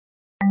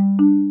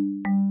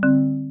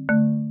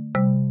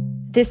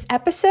This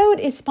episode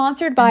is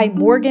sponsored by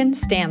Morgan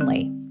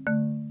Stanley.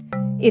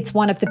 It's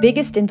one of the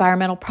biggest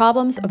environmental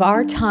problems of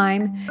our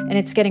time, and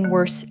it's getting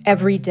worse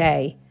every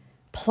day.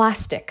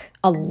 Plastic,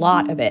 a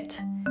lot of it.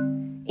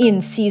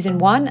 In Season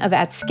 1 of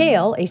At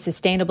Scale, a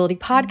sustainability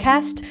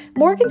podcast,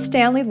 Morgan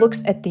Stanley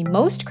looks at the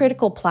most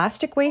critical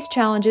plastic waste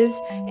challenges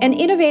and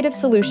innovative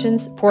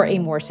solutions for a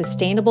more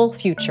sustainable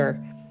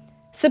future.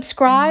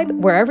 Subscribe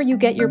wherever you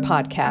get your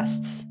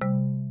podcasts.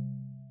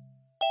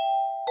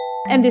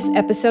 And this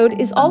episode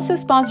is also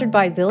sponsored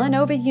by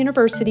Villanova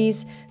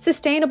University's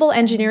Sustainable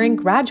Engineering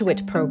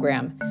Graduate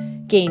Program.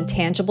 Gain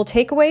tangible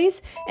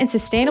takeaways and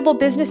sustainable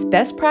business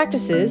best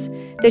practices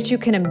that you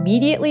can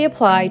immediately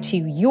apply to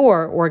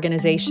your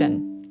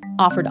organization.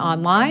 Offered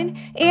online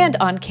and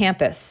on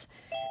campus.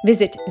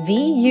 Visit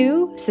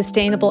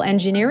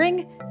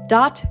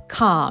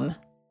vusustainableengineering.com.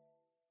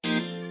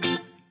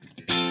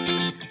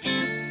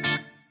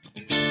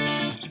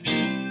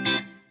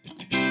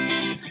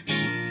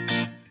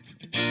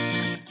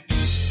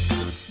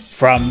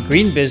 From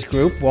GreenBiz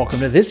Group, welcome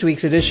to this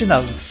week's edition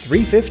of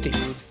 350.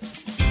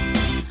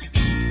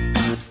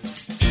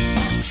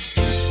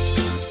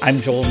 I'm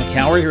Joel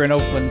McCower here in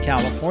Oakland,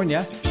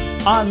 California.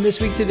 On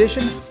this week's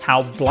edition,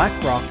 how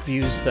BlackRock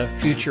views the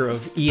future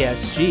of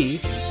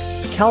ESG,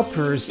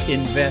 CalPERS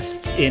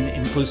invests in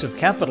inclusive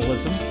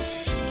capitalism,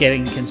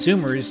 getting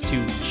consumers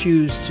to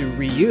choose to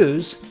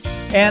reuse,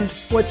 and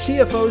what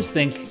CFOs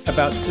think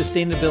about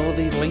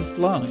sustainability-linked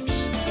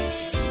loans.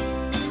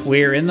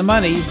 We're in the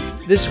money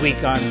this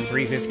week on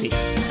 350.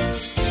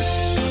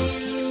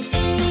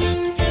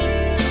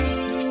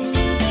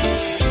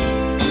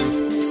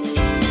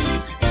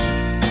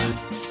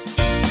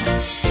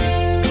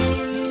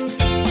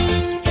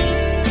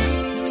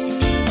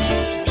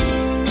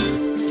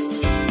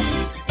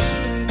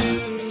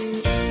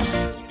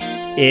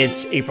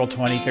 It's April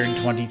 23rd,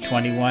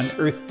 2021,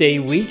 Earth Day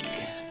week.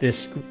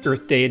 This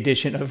Earth Day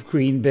edition of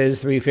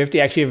GreenBiz 350.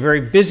 Actually, a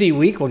very busy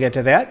week. We'll get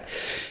to that.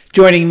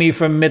 Joining me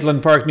from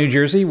Midland Park, New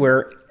Jersey,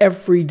 where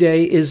every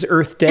day is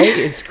Earth Day,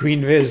 it's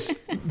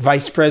GreenBiz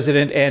Vice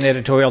President and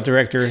Editorial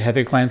Director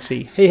Heather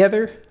Clancy. Hey,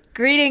 Heather.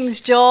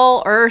 Greetings,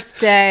 Joel. Earth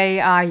Day.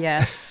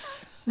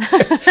 Yes.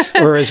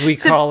 Or as we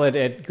call it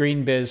at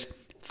GreenBiz,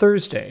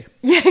 Thursday.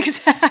 Yeah,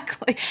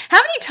 exactly.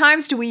 How many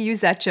times do we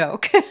use that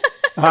joke?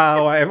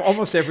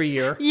 Almost every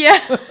year. Yeah.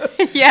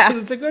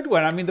 It's a good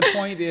one. I mean, the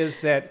point is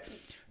that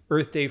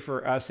Earth Day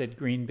for us at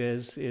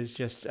GreenBiz is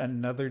just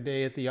another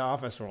day at the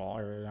office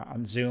or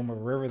on Zoom or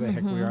wherever the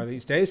heck we are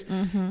these days,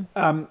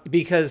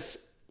 because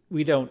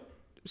we don't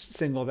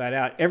single that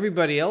out.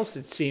 Everybody else,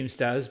 it seems,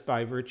 does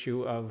by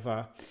virtue of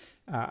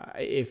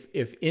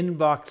if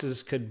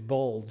inboxes could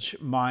bulge,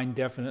 mine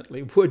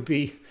definitely would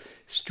be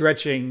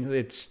stretching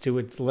to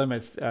its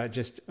limits.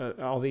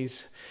 All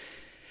these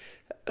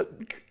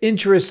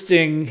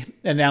interesting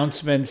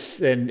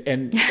announcements and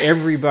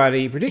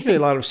everybody, particularly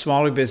a lot of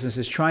smaller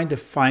businesses, trying to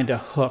find a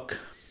hook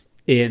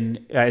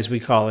in, as we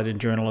call it in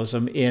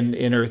journalism,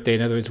 in Earth Day.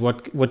 In other words,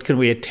 what can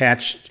we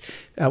attach?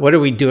 What are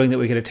we doing that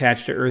we could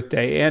attach to Earth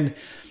Day? And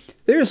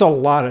there's a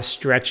lot of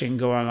stretching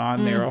going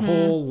on there. A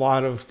whole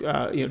lot of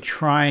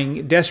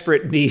trying,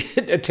 desperate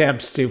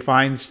attempts to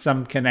find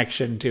some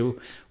connection to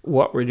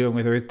what we're doing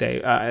with Earth Day.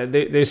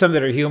 There's some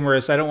that are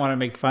humorous. I don't want to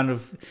make fun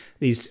of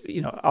these,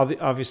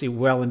 obviously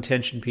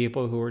well-intentioned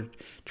people who are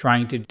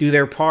trying to do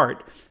their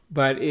part,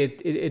 but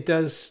it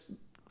does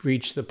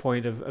reach the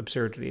point of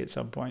absurdity at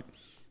some point.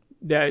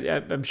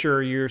 I'm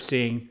sure you're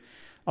seeing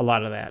a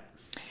lot of that.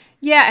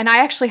 Yeah, and I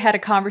actually had a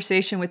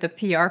conversation with a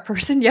PR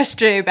person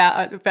yesterday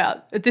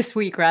about this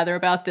week,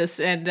 about this,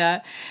 and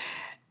I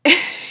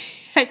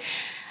kind of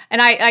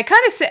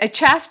I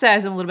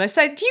chastised him a little bit. I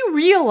said, "Do you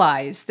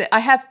realize that I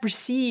have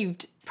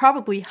received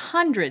probably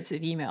hundreds of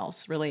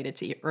emails related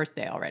to Earth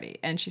Day already?"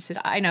 And she said,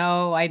 "I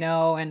know,"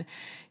 and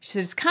she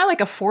said it's kind of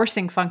like a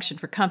forcing function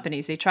for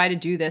companies. They try to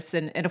do this,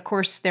 and of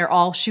course they're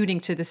all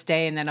shooting to this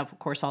day, and then of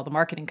course all the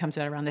marketing comes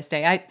out around this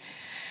day.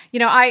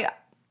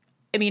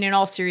 I mean, in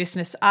all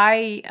seriousness,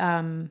 I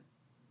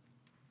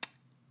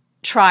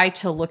try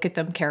to look at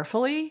them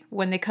carefully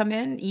when they come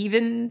in,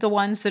 even the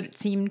ones that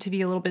seem to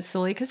be a little bit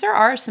silly, because there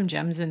are some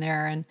gems in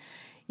there. And,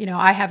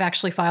 I have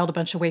actually filed a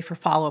bunch away for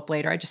follow-up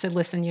later. I just said,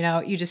 listen,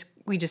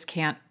 we just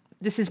can't,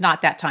 this is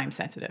not that time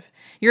sensitive.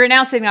 You're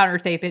announcing it on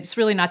Earth Day, but it's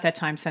really not that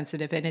time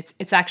sensitive. And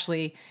it's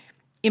actually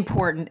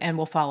important, and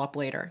we'll follow up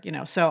later,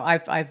 So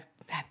I've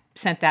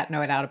sent that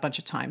note out a bunch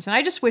of times. And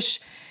I just wish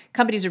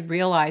companies would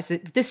realize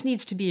that this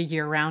needs to be a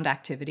year-round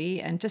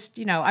activity. And just,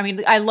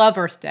 I love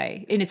Earth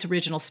Day in its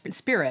original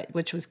spirit,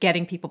 which was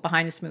getting people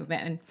behind this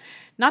movement. And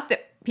not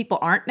that people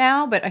aren't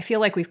now, but I feel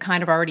like we've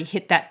kind of already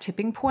hit that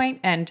tipping point,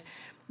 and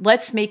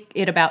let's make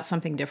it about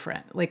something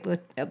different. Like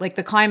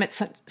the climate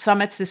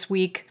summits this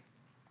week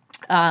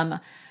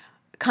kind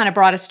of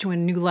brought us to a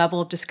new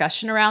level of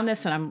discussion around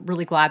this. And I'm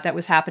really glad that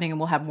was happening. And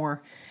we'll have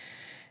more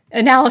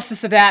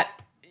analysis of that,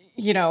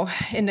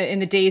 in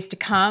the days to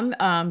come.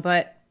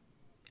 But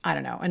I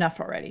don't know,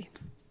 enough already.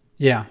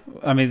 Yeah.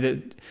 I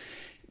mean,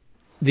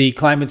 The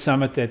climate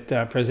summit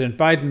that President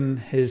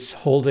Biden is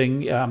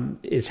holding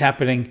is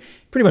happening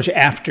pretty much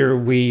after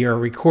we are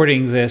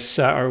recording this,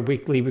 our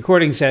weekly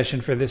recording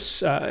session for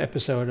this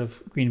episode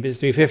of Green Biz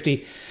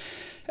 350.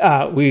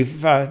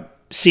 We've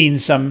seen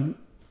some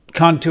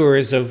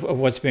contours of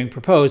what's being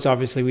proposed.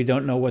 Obviously, we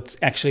don't know what's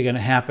actually going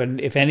to happen,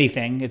 if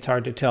anything. It's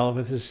hard to tell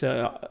if this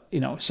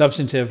is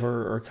substantive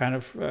or kind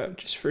of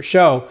just for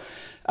show.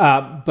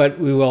 But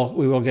we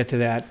will get to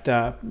that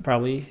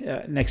probably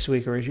next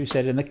week, or as you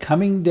said, in the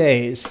coming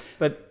days.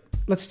 But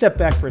let's step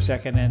back for a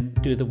second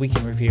and do the week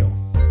in review.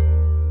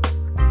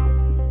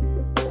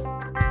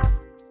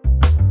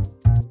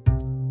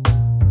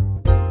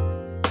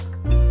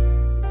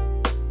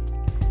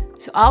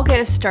 So I'll get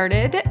us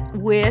started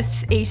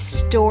with a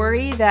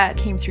story that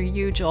came through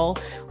you, Joel.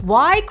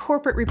 Why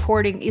corporate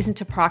reporting isn't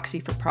a proxy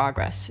for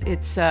progress.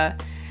 It's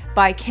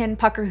by Ken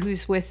Pucker,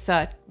 who's with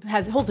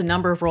holds a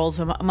number of roles.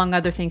 Among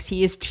other things,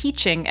 he is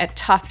teaching at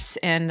Tufts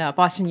and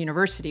Boston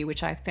University,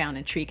 which I found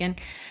intriguing.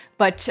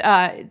 But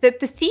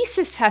the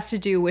thesis has to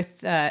do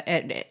with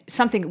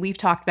something that we've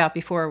talked about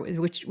before,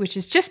 which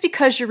is just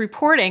because you're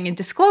reporting and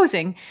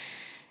disclosing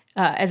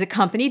as a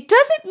company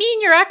doesn't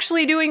mean you're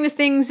actually doing the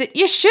things that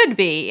you should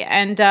be.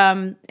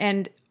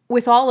 And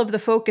with all of the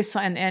focus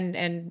on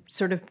and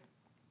sort of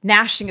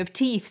gnashing of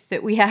teeth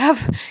that we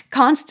have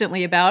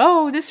constantly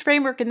about, this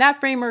framework and that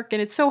framework,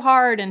 and it's so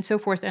hard and so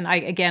forth. And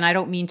I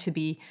don't mean to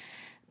be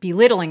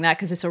belittling that,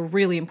 because it's a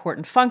really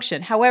important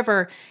function.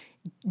 However,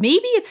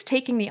 maybe it's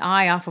taking the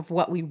eye off of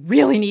what we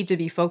really need to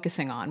be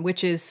focusing on,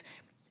 which is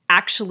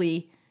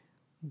actually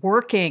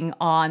working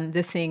on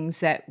the things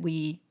that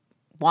we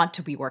want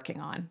to be working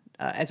on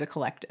as a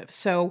collective.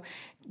 So,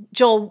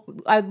 Joel,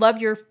 I'd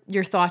love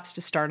your thoughts to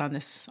start on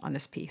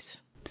this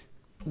piece.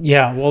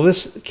 Yeah, well,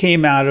 this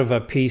came out of a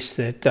piece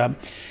that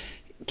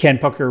Ken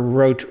Pucker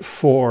wrote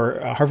for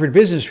Harvard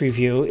Business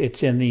Review.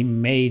 It's in the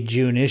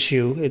May-June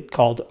issue. It's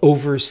called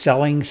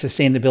Overselling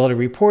Sustainability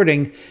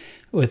Reporting,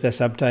 with the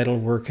subtitle,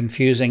 We're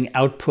Confusing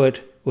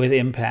Output with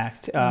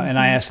Impact. And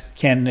I asked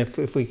Ken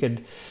if we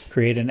could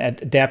create an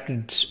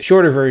adapted,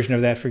 shorter version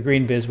of that for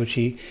Green Biz, which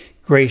he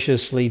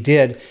graciously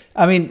did.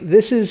 I mean,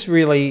 this is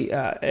really,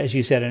 as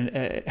you said,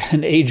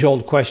 an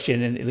age-old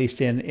question, and at least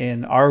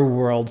in our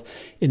world,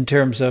 in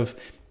terms of,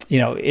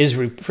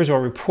 first of all,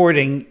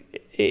 reporting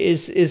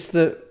is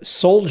the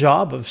sole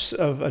job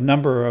of a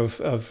number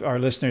of our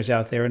listeners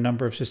out there, a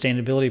number of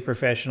sustainability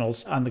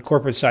professionals on the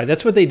corporate side.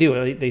 That's what they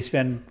do. They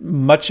spend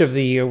much of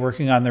the year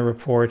working on the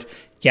report,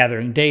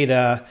 gathering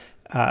data,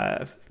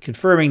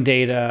 confirming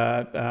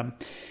data,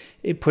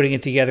 putting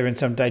it together in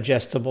some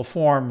digestible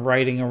form,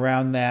 writing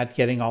around that,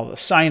 getting all the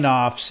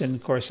sign-offs, and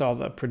of course all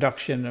the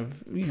production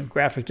of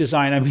graphic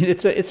design. I mean,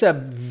 it's a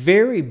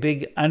very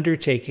big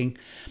undertaking.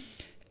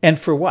 And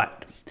for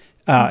what?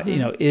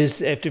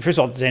 First of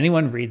all, does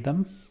anyone read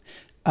them?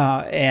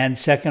 And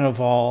second of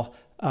all,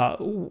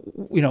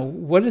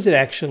 what does it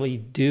actually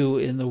do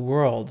in the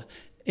world?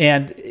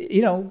 And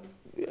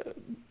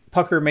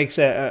Pucker makes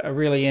a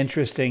really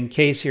interesting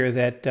case here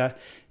that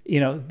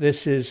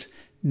this is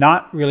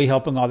not really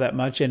helping all that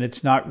much, and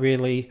it's not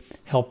really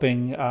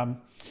helping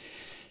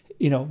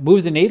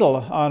move the needle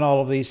on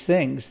all of these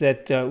things,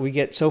 that we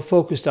get so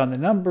focused on the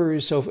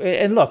numbers.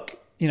 And look,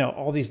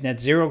 all these net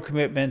zero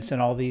commitments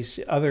and all these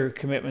other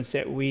commitments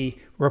that we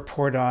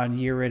report on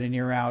year in and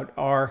year out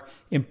are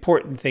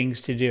important things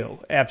to do.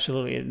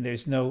 Absolutely. And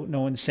there's no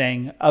one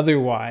saying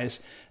otherwise.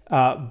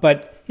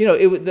 But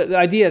the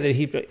idea that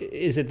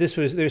is that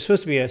there's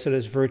supposed to be a sort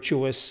of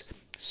virtuous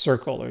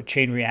circle or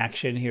chain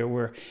reaction here,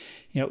 where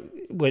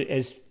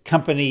as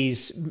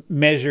companies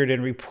measured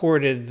and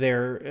reported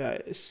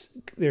their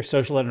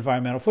social and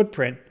environmental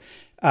footprint,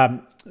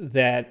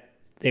 that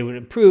they would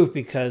improve,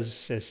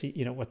 because as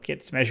what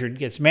gets measured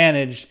gets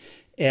managed,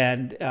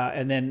 and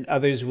then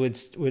others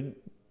would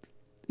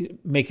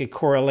make a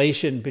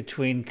correlation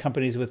between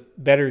companies with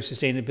better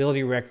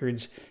sustainability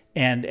records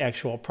and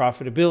actual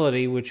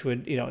profitability, which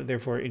would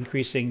therefore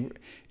increasing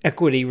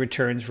equity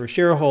returns for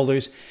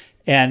shareholders,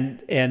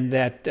 and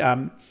that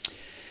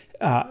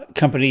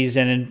companies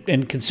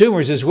and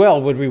consumers as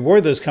well would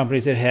reward those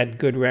companies that had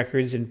good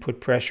records and put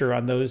pressure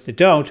on those that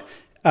don't.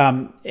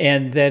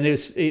 And then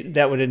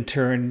that would in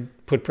turn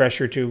put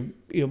pressure to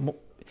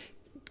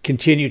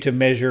continue to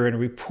measure and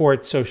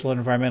report social and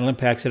environmental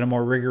impacts in a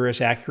more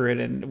rigorous, accurate,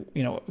 and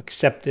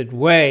accepted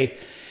way.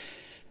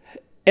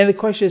 And the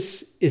question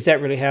is that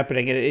really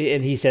happening?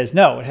 And he says,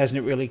 no, it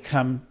hasn't really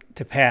come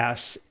to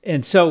pass.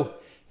 And so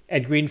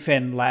at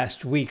Greenfin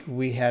last week,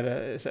 we had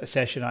a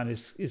session on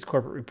is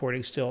corporate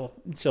reporting still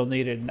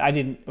needed? And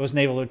I wasn't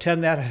able to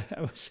attend that. I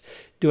was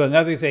doing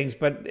other things,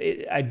 but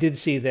I did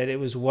see that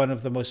it was one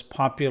of the most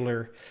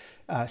popular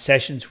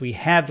sessions we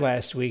had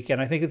last week.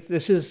 And I think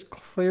this is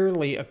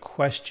clearly a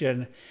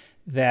question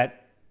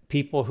that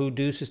people who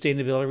do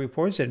sustainability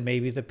reports, and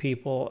maybe the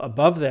people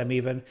above them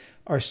even,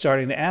 are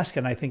starting to ask.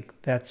 And I think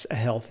that's a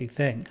healthy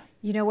thing.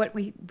 You know what?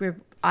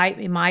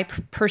 In my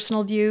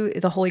personal view,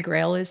 the Holy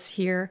Grail is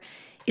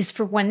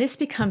for when this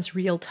becomes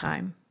real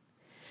time,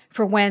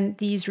 for when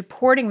these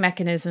reporting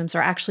mechanisms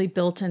are actually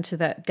built into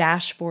the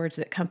dashboards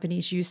that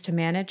companies use to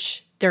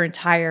manage their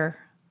entire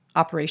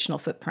operational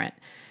footprint.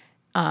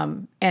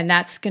 And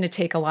that's going to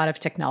take a lot of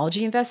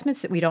technology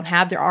investments that we don't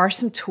have. There are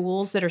some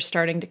tools that are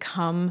starting to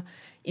come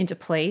into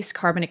place,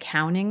 carbon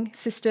accounting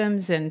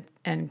systems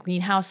and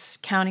greenhouse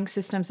counting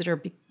systems that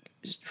are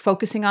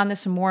focusing on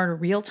this more in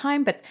real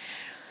time. But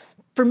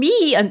for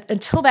me,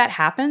 until that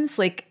happens,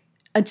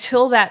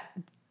 until that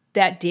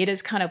data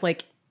is kind of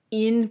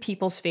in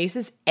people's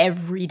faces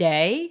every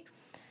day,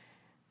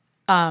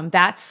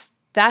 that's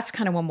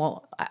kind of when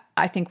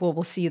I think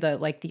we'll see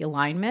the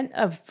alignment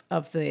of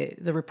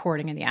the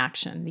reporting and the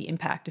action, the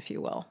impact, if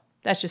you will.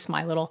 That's just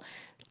my little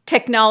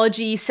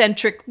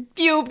technology-centric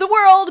view of the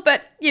world,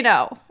 but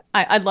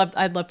I'd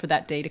love for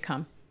that day to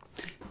come.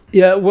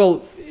 Yeah,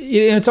 well,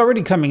 it's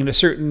already coming in a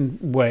certain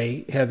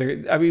way,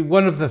 Heather. I mean,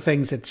 one of the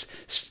things that's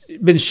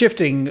been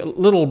shifting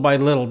little by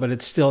little, but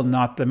it's still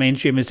not the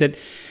mainstream, is that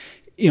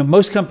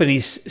most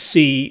companies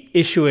see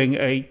issuing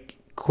a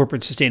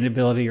corporate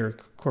sustainability or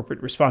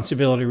corporate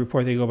responsibility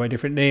report, they go by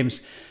different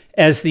names,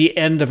 as the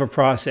end of a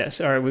process.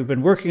 All right, we've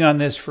been working on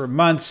this for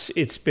months.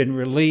 It's been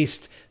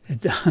released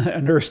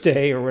on Earth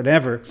Day or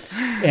whatever.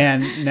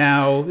 And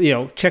now,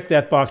 check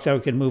that box out,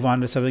 we can move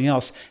on to something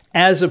else.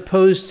 As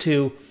opposed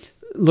to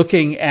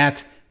looking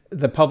at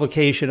the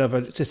publication of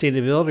a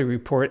sustainability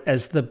report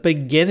as the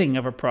beginning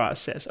of a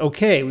process.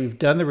 Okay, we've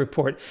done the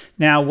report.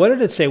 Now, what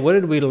did it say? What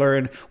did we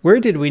learn? Where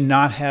did we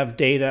not have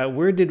data?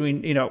 Where did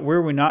we, where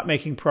are we not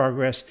making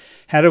progress?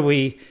 How do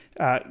we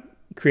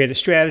create a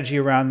strategy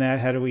around that?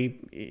 How do we,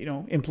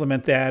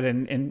 implement that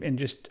and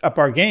just up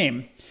our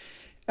game?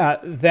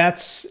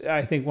 That's,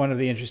 I think, one of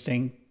the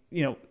interesting,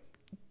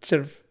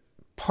 sort of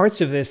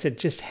parts of this that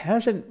just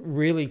hasn't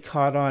really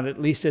caught on, at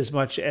least as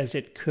much as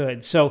it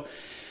could. So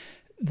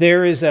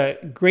there is a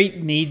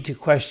great need to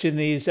question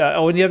these.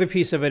 And the other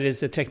piece of it is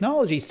the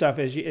technology stuff,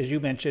 as you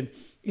mentioned.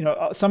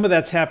 Some of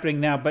that's happening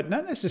now, but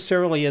not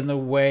necessarily in the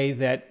way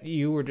that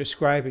you were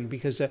describing,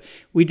 because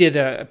we did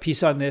a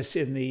piece on this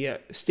in the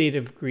State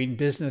of Green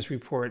Business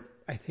report.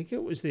 I think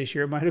it was this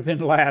year. It might have been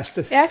last.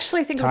 I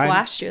actually think it was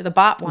last year, the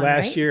bot one,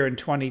 last right? year in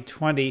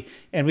 2020.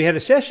 And we had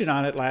a session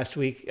on it last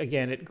week,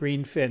 again, at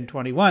GreenFin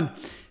 21,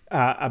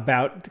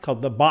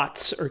 called The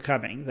Bots Are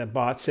Coming. The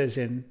bots as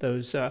in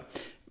those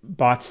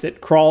bots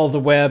that crawl the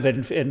web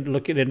and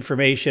look at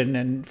information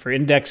and for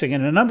indexing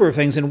and a number of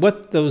things. And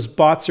what those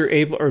bots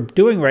are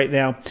doing right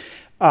now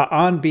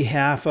on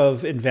behalf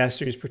of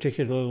investors,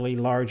 particularly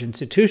large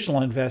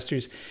institutional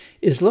investors,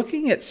 is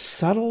looking at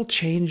subtle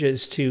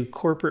changes to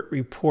corporate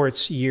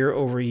reports year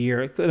over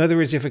year. In other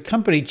words, if a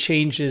company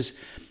changes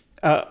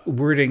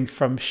wording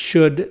from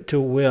should to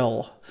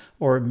will,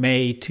 or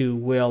may to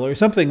will, or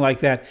something like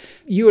that,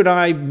 you and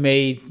I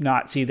may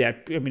not see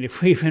that. I mean, if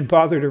we even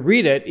bother to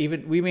read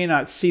it, we may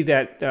not see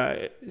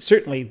that,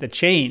 certainly the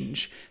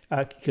change,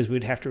 because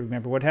we'd have to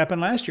remember what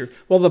happened last year.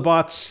 Well, the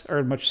bots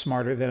are much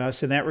smarter than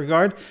us in that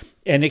regard,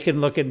 and it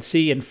can look and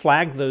see and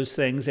flag those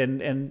things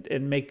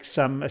and make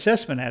some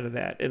assessment out of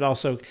that. It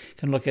also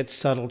can look at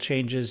subtle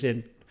changes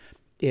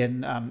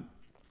in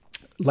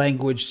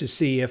language to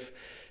see if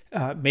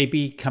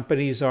maybe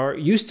companies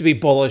used to be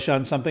bullish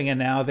on something and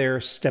now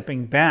they're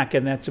stepping back,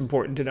 and that's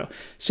important to know.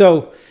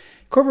 So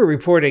corporate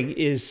reporting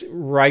is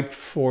ripe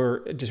for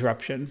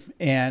disruption,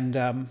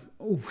 and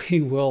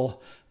we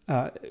will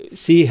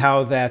see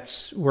how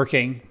that's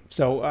working.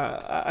 So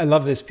I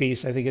love this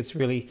piece. I think it's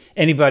really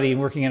anybody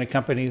working in a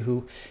company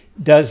who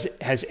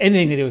has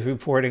anything to do with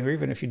reporting, or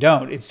even if you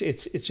don't,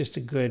 it's just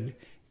a good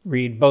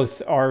read,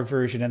 both our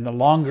version and the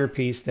longer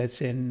piece that's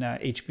in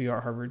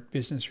HBR, Harvard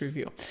Business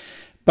Review.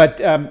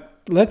 But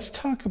let's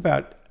talk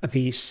about a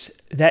piece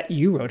that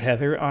you wrote,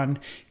 Heather, on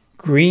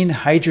green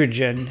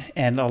hydrogen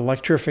and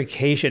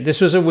electrification. This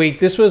was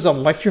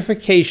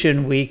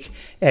electrification week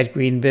at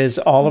GreenBiz.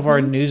 All of our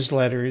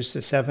newsletters,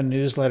 the 7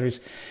 newsletters,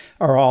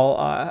 are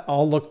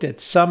all looked at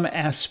some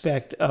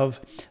aspect of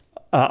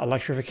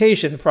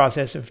electrification, the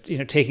process of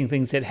taking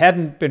things that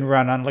hadn't been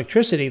run on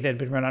electricity, that had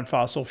been run on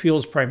fossil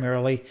fuels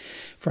primarily,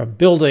 from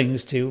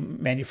buildings to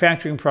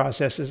manufacturing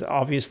processes,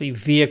 obviously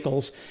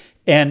vehicles,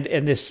 and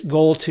this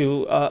goal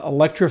to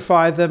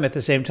electrify them. At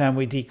the same time,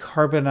 we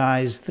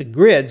decarbonize the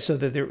grid so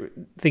that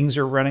things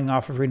are running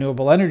off of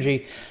renewable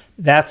energy.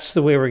 That's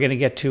the way we're going to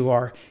get to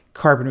our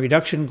carbon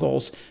reduction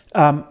goals.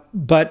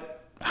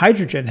 But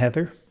hydrogen,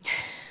 Heather.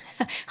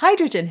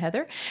 Hydrogen,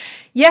 Heather.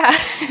 Yeah.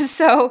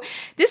 So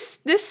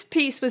this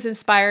piece was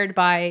inspired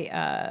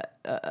by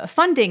a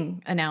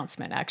funding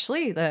announcement,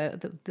 actually.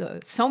 The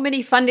so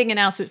many funding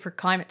announcements for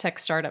climate tech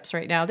startups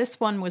right now. This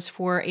one was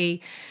for a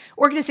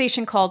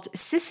organization called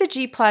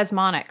Syzygy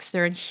Plasmonics.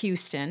 They're in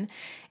Houston,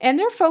 and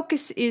their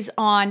focus is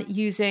on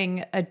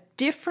using a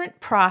different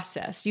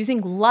process,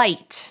 using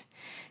light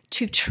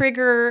to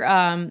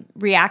trigger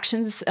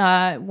reactions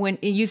when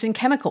using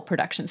chemical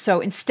production.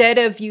 So instead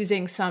of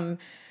using some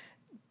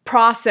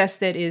process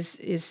that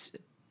is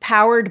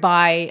powered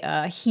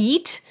by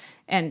heat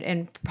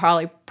and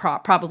probably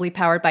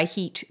powered by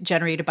heat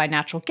generated by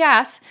natural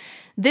gas,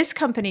 this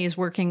company is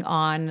working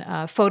on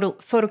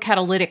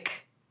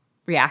photocatalytic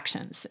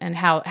reactions and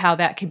how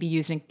that can be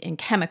used in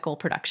chemical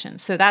production.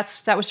 So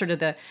that was sort of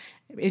the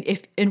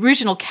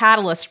original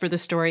catalyst for the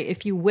story,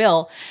 if you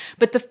will.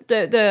 But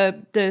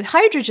the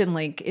hydrogen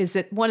link is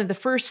that one of the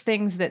first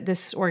things that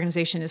this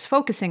organization is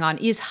focusing on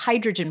is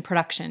hydrogen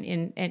production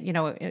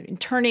in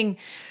turning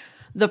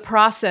the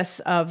process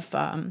of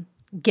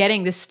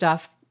getting this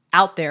stuff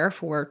out there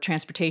for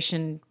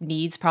transportation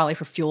needs, probably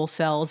for fuel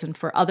cells and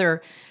for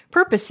other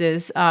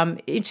purposes,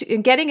 and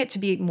getting it to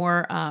be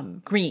more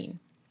green.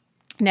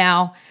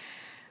 Now,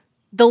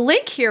 the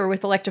link here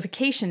with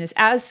electrification is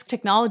as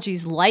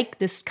technologies like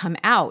this come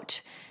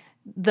out,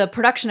 the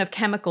production of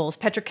chemicals,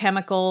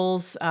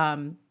 petrochemicals,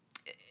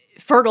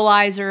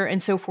 fertilizer,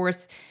 and so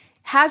forth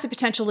has a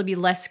potential to be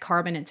less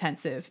carbon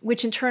intensive,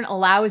 which in turn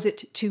allows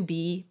it to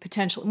be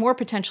more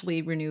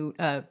potentially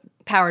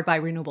powered by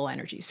renewable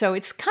energy. So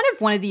it's kind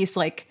of one of these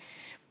like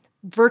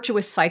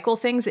virtuous cycle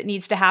things that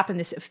needs to happen.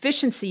 These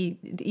efficiency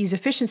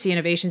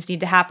innovations need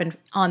to happen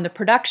on the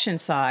production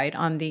side,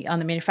 on the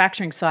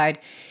manufacturing side,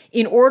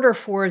 in order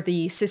for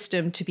the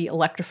system to be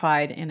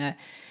electrified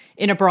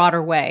in a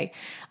broader way.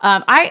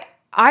 I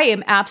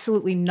am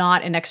absolutely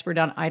not an expert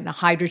on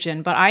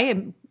hydrogen, but I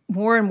am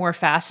more and more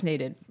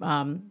fascinated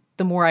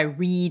the more I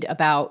read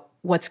about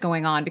what's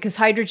going on, because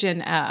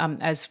hydrogen,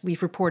 as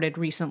we've reported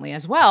recently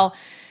as well,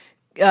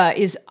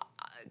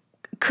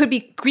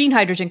 green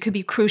hydrogen could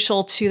be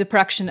crucial to the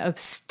production of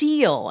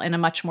steel in a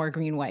much more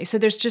green way. So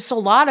there's just a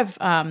lot of,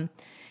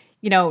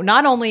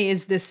 not only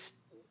is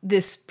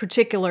this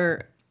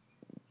particular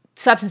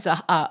substance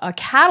a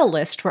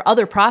catalyst for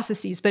other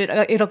processes, but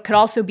it could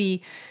also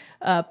be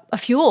a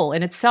fuel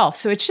in itself.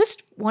 So it's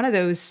just one of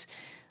those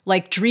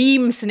like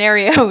dream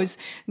scenarios.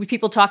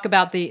 People talk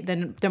about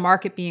the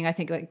market being, I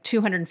think, like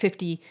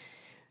 250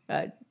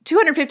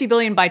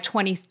 billion by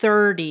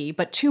 2030,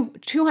 but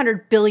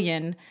 200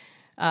 billion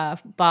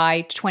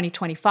by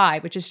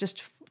 2025, which is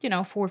just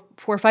 4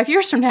 or 5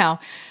 years from now.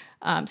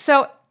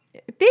 So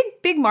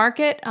big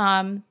market,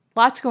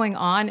 lots going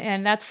on,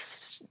 and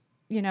that's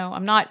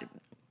I'm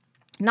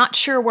not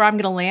sure where I'm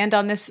going to land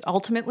on this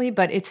ultimately,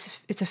 but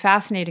it's a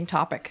fascinating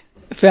topic.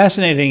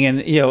 Fascinating, and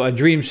a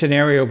dream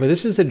scenario, but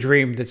this is a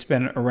dream that's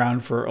been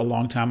around for a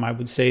long time. I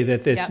would say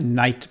that this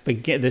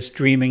this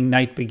dreaming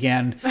night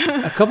began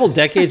a couple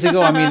decades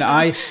ago. I mean,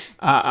 I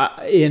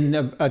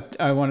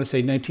want to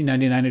say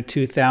 1999 or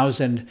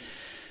 2000,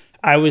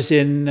 I was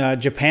in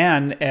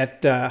Japan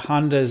at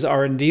Honda's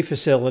R&D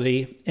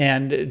facility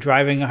and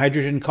driving a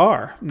hydrogen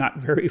car. Not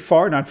very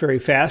far, not very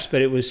fast,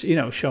 but it was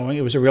showing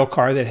it was a real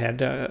car that had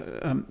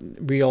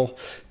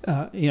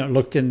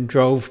looked and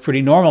drove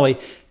pretty normally.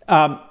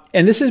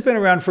 And this has been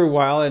around for a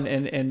while,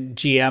 and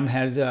GM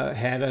had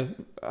a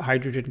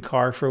hydrogen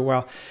car for a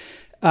while.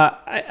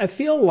 I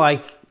feel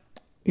like,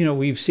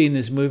 we've seen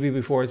this movie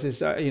before. It's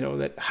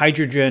that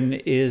hydrogen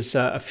is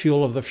a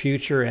fuel of the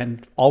future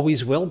and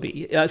always will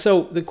be.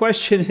 So the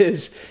question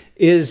is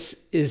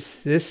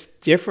this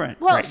different?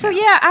 Well, right so now?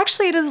 Yeah,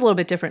 actually it is a little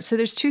bit different. So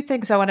there's two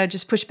things I want to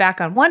just push back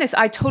on. One is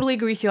I totally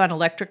agree with you on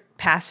electric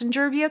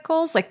passenger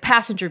vehicles,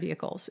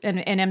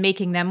 and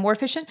making them more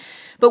efficient.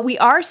 But we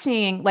are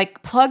seeing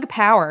like Plug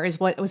Power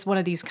was one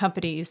of these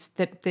companies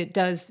that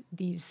does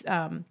these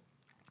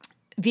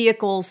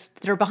vehicles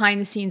that are behind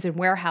the scenes in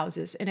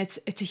warehouses, and it's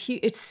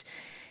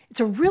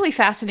a really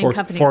fascinating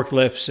company.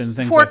 Forklifts and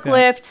things like that.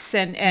 Forklifts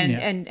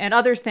and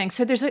other things.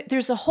 So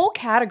there's a whole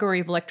category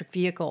of electric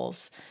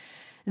vehicles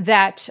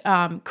that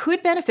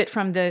could benefit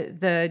from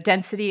the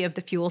density of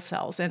the fuel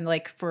cells, and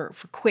like for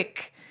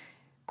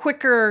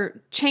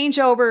quicker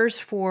changeovers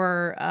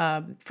for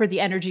the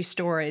energy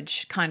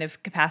storage kind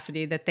of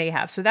capacity that they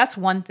have. So that's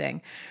one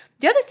thing.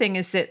 The other thing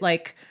is that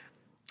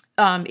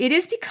it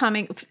is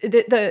becoming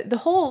the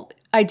whole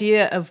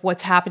idea of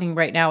what's happening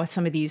right now with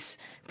some of these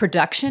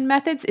production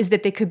methods is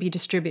that they could be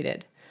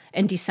distributed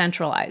and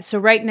decentralized. So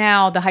right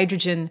now, the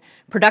hydrogen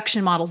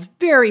production model is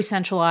very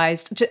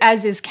centralized,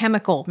 as is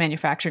chemical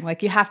manufacturing.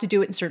 Like you have to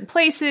do it in certain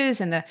places,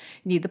 and you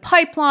need the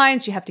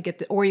pipelines. You have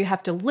to or you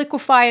have to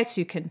liquefy it so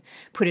you can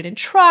put it in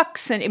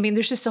trucks. And I mean,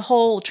 there's just a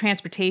whole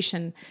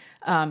transportation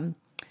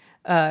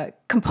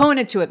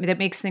component to it that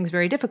makes things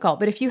very difficult.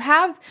 But if you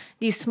have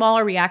these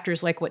smaller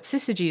reactors like what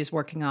Syzygy is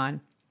working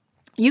on,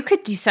 you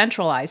could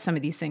decentralize some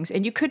of these things.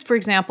 And you could, for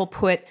example,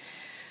 put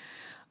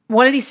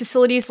one of these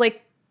facilities,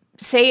 like,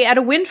 say, at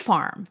a wind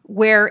farm,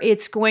 where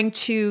it's going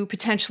to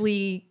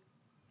potentially,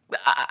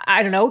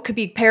 I don't know, it could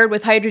be paired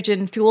with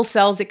hydrogen fuel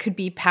cells. It could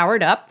be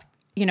powered up,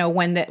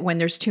 when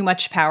there's too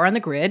much power on the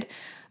grid,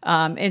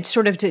 and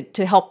sort of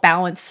to help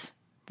balance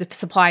the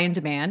supply and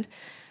demand.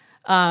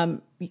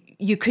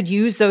 You could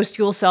use those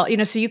fuel cells,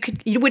 so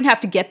you wouldn't have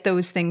to get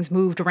those things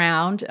moved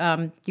around.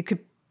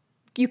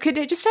 You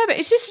could just have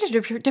it's just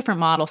a different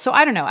model. So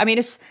I don't know. I mean,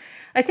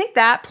 I think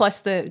that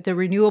plus the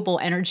renewable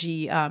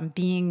energy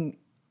being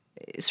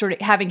sort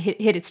of having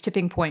hit its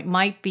tipping point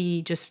might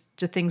be just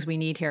the things we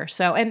need here.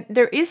 So, and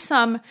there is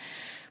some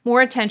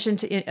more attention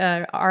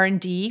to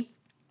R&D,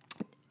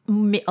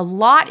 a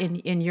lot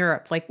in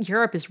Europe. Like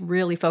Europe is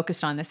really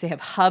focused on this. They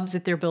have hubs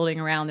that they're building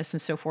around this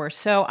and so forth.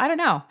 So I don't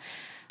know,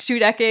 2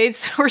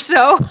 decades or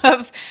so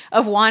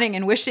of wanting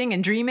and wishing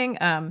and dreaming.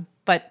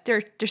 But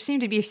there seem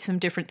to be some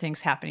different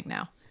things happening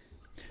now.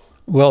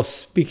 Well,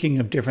 speaking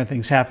of different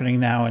things happening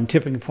now and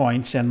tipping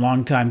points and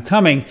long time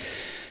coming,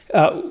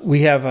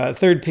 we have a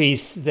third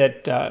piece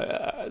that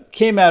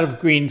came out of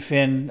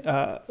Greenfin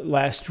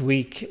last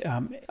week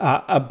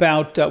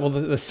about,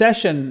 the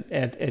session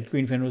at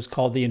Greenfin was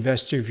called The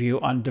Investor View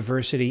on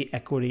Diversity,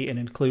 Equity, and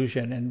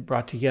Inclusion, and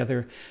brought together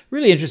a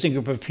really interesting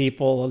group of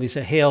people.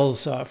 Lisa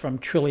Hales from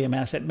Trillium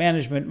Asset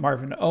Management,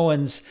 Marvin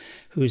Owens,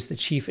 who's the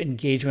Chief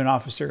Engagement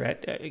Officer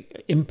at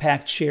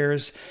Impact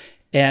Shares,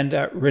 and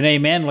Renee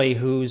Manley,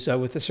 who's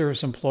with the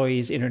Service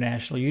Employees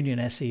International Union,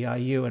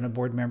 SEIU, and a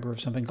board member of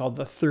something called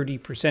the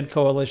 30%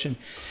 Coalition,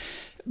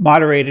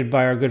 moderated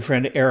by our good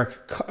friend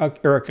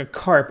Erica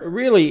Karp. A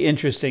really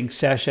interesting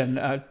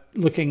session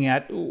looking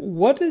at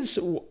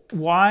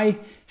why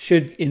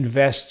should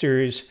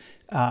investors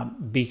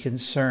be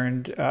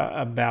concerned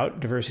about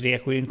diversity,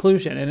 equity,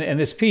 inclusion. And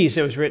this piece,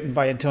 it was written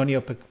by Antonio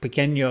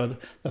Pequeño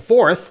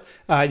IV.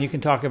 You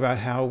can talk about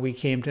how we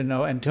came to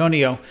know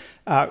Antonio.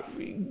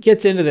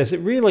 Gets into this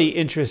really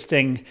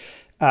interesting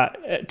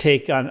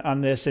take on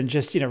this, and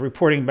just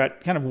reporting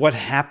about kind of what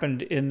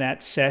happened in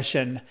that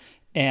session,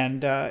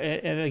 and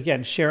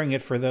again sharing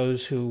it for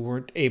those who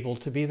weren't able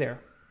to be there.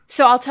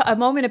 So I'll tell a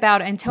moment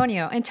about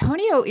Antonio.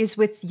 Antonio is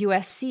with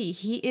USC.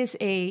 He is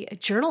a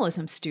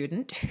journalism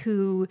student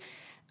who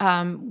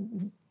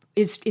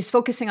is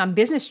focusing on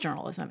business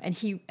journalism.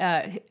 And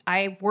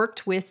I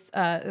worked with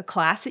a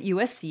class at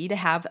USC to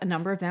have a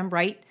number of them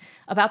write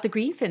about the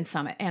Greenfin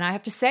Summit. And I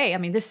have to say,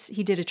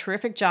 he did a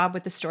terrific job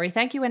with the story.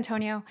 Thank you,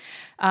 Antonio.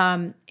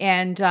 And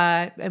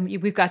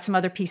we've got some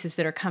other pieces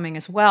that are coming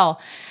as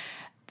well.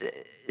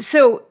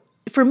 So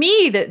for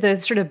me, the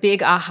sort of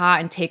big aha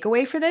and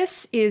takeaway for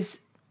this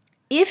is,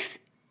 if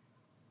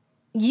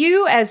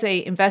you as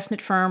a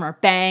investment firm or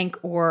bank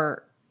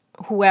or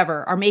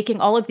whoever are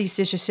making all of these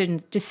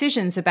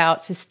decisions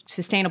about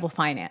sustainable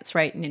finance,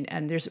 right?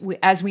 And there's,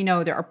 as we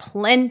know, there are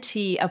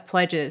plenty of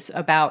pledges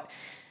about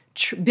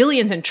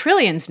billions and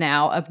trillions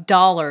now of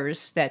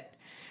dollars that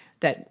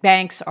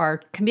banks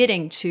are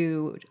committing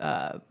to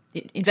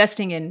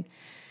investing in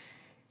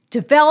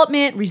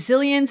development,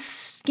 resilience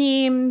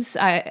schemes,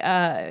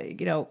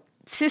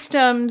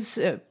 systems,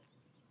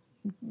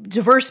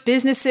 diverse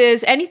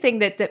businesses, anything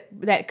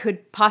that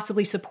could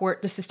possibly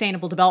support the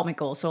Sustainable Development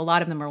Goals. So a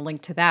lot of them are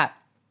linked to that.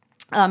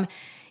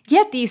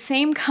 Yet these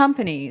same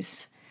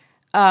companies,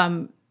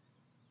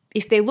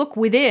 if they look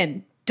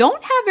within,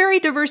 don't have very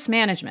diverse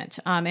management.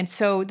 And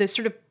so the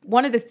sort of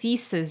one of the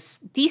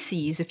theses,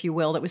 if you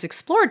will, that was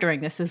explored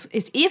during this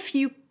is if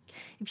you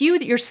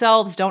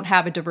yourselves don't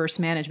have a diverse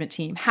management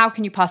team, how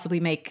can you possibly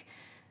make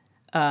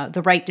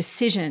the right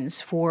decisions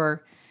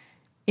for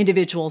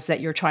individuals that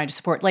you're trying to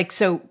support? Like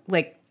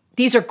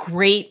these are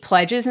great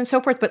pledges and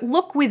so forth, but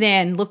look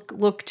within,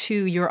 look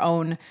to your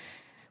own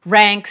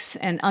ranks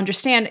and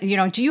understand,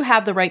 do you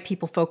have the right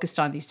people focused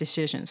on these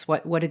decisions?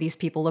 What do these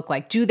people look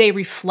like? Do they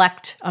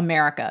reflect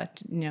America?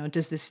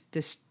 Does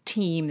this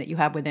team that you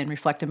have within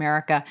reflect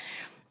America?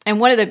 And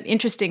one of the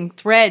interesting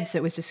threads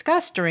that was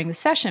discussed during the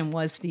session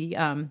was the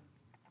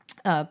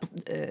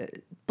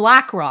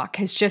BlackRock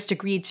has just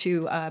agreed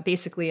to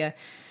basically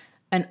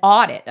an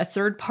audit, a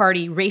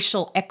third-party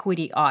racial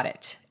equity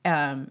audit.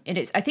 I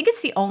think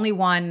it's the only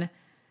one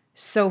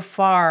so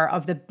far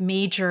of the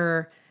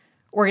major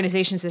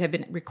organizations that have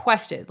been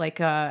requested.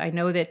 I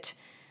know that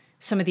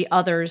some of the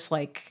others,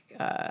 I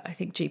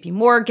think J.P.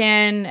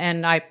 Morgan,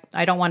 and I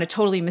don't want to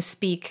totally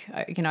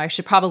misspeak. I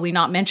should probably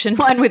not mention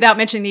one without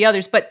mentioning the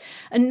others, but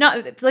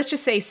let's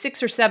just say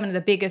 6 or 7 of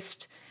the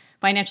biggest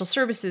financial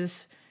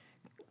services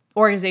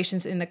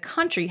organizations in the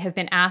country have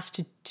been asked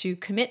to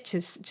commit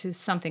to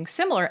something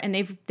similar, and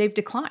they've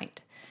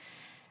declined.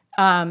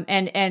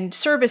 And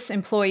Service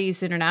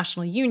Employees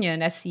International Union,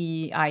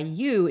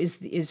 SEIU,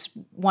 is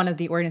one of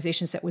the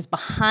organizations that was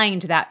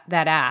behind that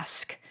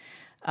ask.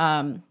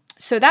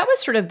 So that was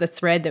sort of the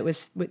thread that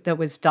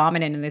was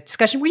dominant in the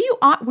discussion. Were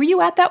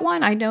you at that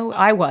one? I know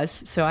I was.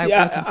 So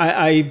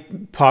I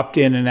popped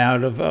in and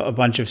out of a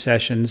bunch of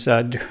sessions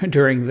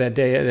during that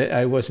day.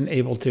 I wasn't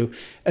able to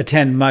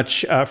attend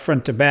much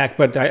front to back,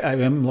 but I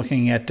am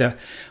looking at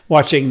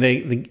watching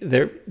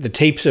the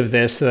tapes of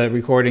this, the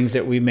recordings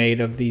that we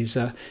made of these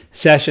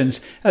sessions.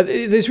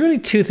 There's really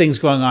 2 things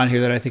going on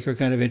here that I think are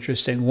kind of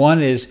interesting.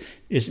 One is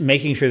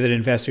making sure that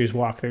investors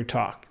walk their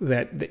talk.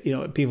 That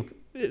people,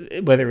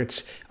 whether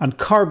it's on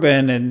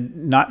carbon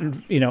and not,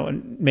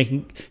 and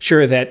making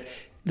sure that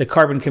the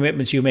carbon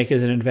commitments you make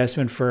as an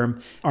investment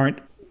firm aren't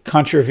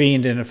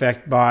contravened in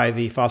effect by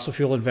the fossil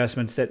fuel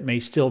investments that may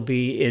still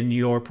be in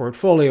your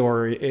portfolio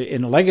or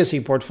in a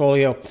legacy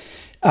portfolio.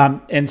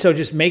 And so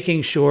just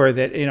making sure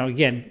that,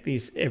 again,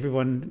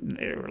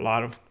 a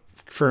lot of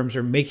firms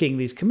are making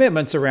these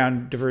commitments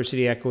around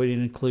diversity, equity,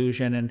 and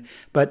inclusion.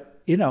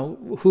 But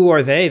who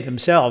are they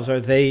themselves? Are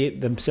they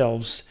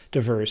themselves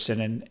diverse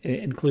and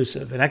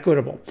inclusive and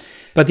equitable.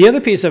 But the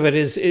other piece of it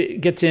is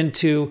it gets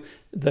into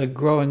the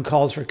growing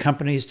calls for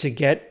companies to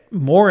get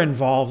more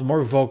involved,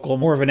 more vocal,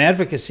 more of an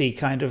advocacy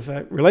kind of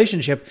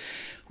relationship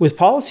with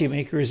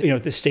policymakers,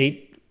 at the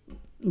state,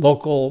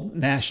 local,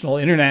 national,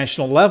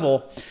 international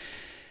level.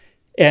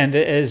 And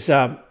as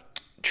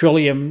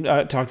Trillium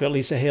talked about,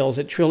 Lisa Hales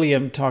at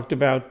Trillium talked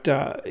about,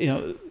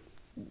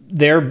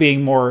 they're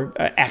being more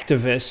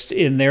activist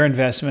in their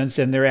investments,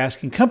 and they're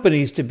asking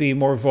companies to be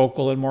more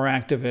vocal and more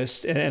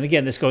activist. And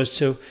again, this goes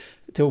to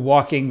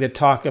walking the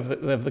talk of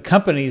the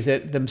companies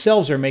that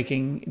themselves are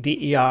making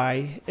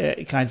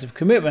DEI kinds of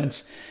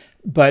commitments,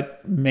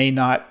 but may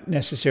not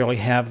necessarily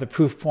have the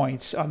proof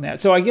points on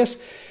that. So I guess,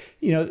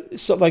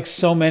 so like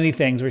so many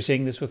things, we're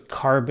seeing this with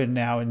carbon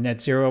now and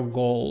net zero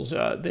goals,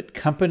 that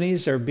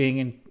companies are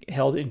being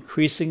held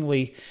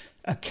increasingly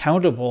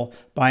accountable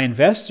by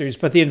investors,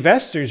 but the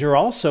investors are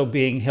also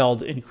being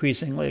held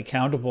increasingly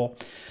accountable.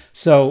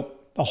 So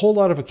a whole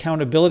lot of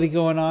accountability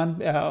going on.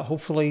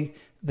 Hopefully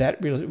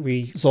that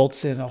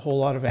results in a whole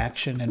lot of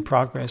action and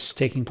progress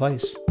taking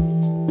place.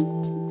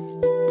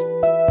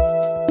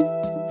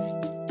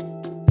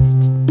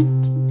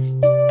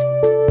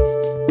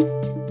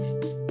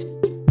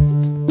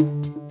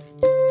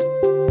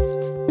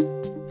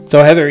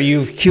 So Heather,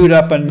 you've queued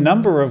up a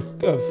number of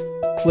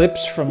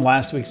clips from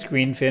last week's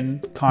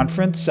Greenfin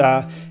conference,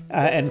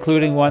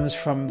 including ones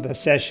from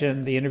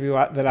the interview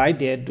that I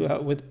did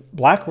with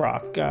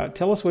BlackRock.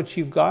 Tell us what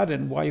you've got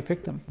and why you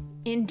picked them.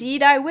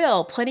 Indeed, I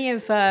will. Plenty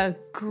of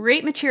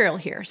great material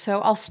here.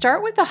 So I'll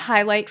start with a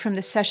highlight from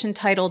the session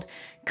titled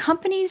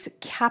Companies,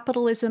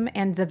 Capitalism,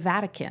 and the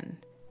Vatican.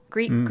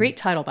 Great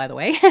title, by the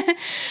way.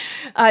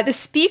 The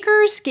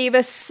speakers gave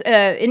us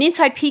an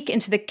inside peek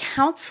into the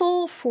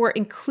Council for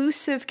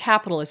Inclusive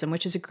Capitalism,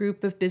 which is a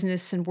group of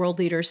business and world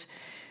leaders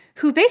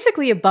who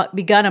basically have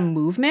begun a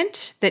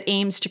movement that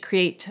aims to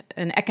create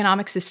an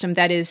economic system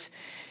that is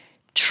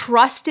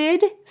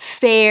trusted,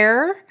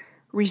 fair,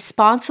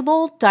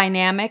 responsible,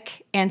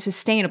 dynamic, and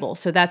sustainable.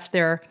 So that's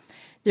their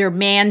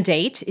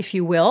mandate, if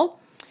you will.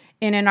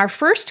 And in our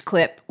first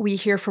clip, we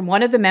hear from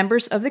one of the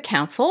members of the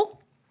council,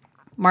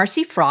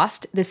 Marcy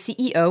Frost, the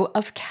CEO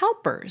of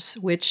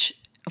CalPERS, which,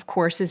 of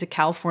course, is a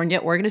California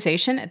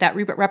organization that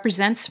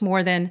represents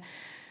more than,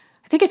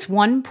 I think it's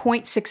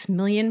 1.6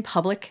 million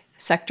public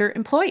sector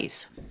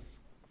employees.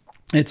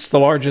 It's the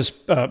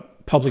largest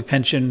public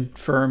pension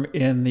firm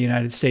in the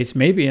United States,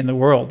 maybe in the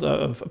world,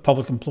 of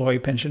public employee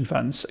pension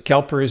funds.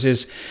 CalPERS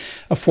is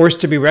a force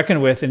to be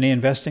reckoned with in the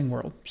investing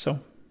world. So,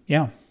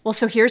 yeah. Well,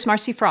 so here's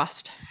Marcy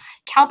Frost.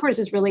 CalPERS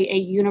is really a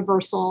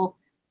universal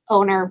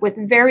owner with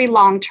very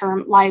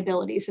long-term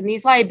liabilities. And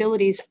these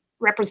liabilities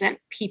represent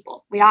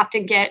people. We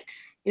often get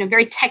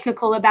very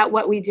technical about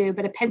what we do,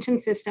 but a pension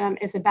system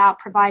is about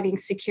providing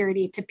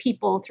security to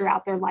people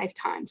throughout their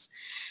lifetimes.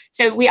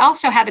 So we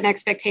also have an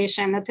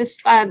expectation that this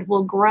fund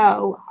will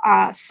grow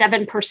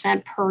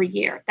 7% per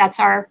year. That's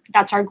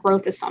our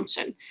growth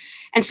assumption.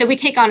 And so we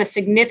take on a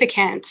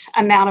significant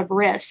amount of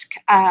risk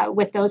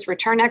with those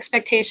return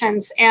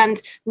expectations, and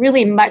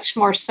really much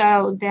more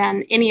so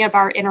than any of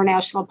our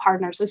international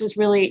partners. This is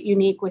really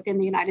unique within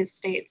the United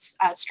States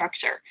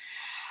structure.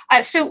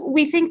 So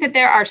we think that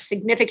there are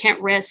significant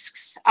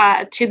risks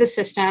to the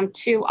system,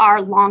 to our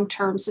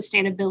long-term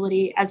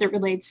sustainability as it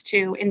relates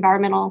to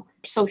environmental,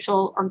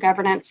 social, or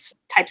governance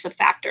types of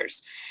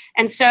factors.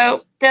 And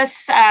so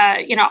this,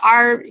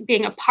 our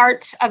being a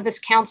part of this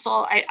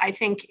council, I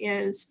think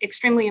is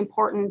extremely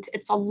important.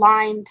 It's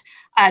aligned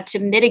to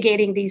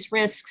mitigating these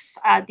risks,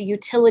 the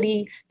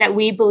utility that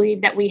we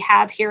believe that we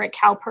have here at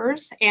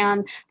CalPERS.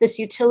 And this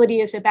utility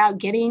is about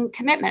getting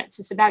commitments.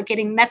 It's about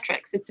getting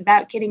metrics. It's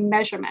about getting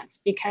measurements,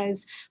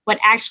 because what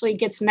actually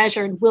gets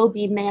measured will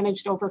be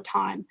managed over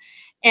time.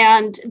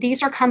 And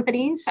these are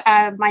companies,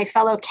 my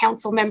fellow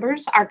council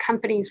members, are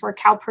companies where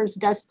CalPERS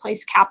does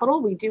place capital.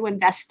 We do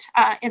invest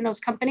in those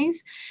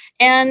companies.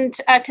 And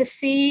to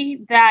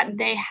see that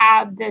they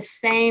have this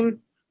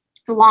same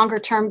longer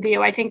term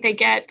view, I think they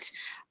get,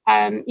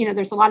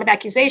 there's a lot of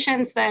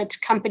accusations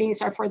that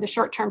companies are for the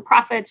short-term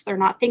profits. They're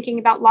not thinking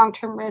about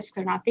long-term risk.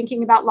 They're not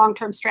thinking about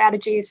long-term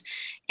strategies.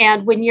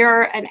 And when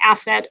you're an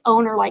asset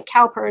owner like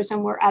CalPERS,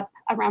 and we're up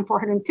around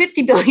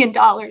 $450 billion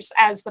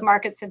as the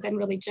markets have been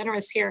really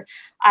generous here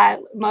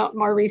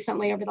more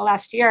recently over the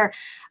last year,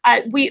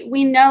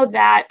 we know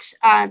that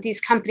these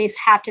companies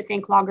have to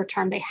think longer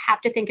term. They have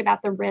to think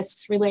about the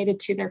risks related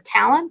to their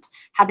talent,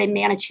 how they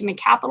manage human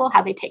capital,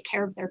 how they take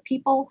care of their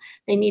people.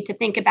 They need to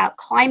think about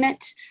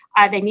climate.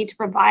 They need to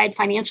provide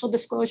financial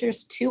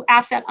disclosures to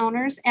asset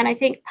owners. And I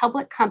think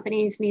public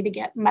companies need to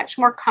get much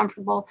more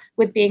comfortable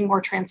with being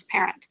more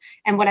transparent.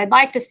 And what I'd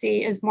like to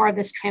see is more of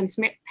this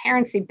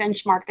transparency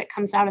benchmark that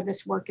comes out of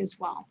this work as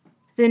well.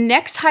 The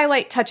next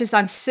highlight touches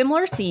on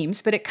similar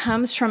themes, but it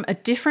comes from a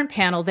different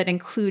panel that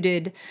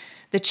included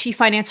the chief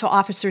financial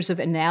officers of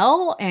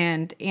Enel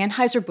and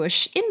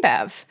Anheuser-Busch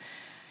InBev.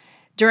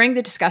 During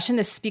the discussion,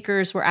 the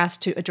speakers were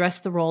asked to address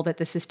the role that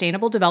the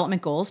Sustainable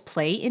Development Goals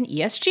play in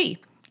ESG.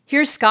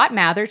 Here's Scott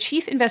Mather,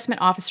 Chief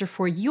Investment Officer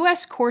for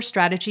U.S. Core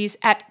Strategies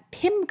at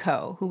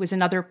PIMCO, who was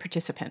another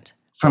participant.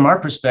 From our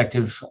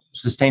perspective,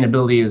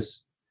 sustainability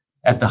is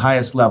at the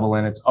highest level,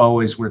 and it's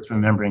always worth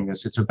remembering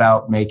this. It's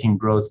about making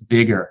growth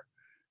bigger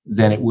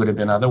than it would have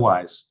been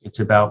otherwise. It's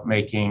about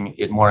making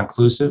it more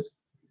inclusive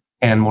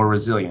and more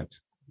resilient.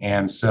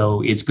 And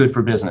so it's good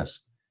for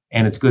business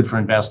and it's good for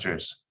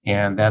investors.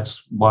 And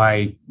that's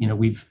why,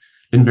 we've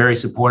been very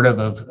supportive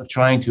of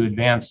trying to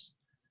advance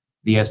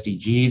the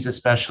SDGs,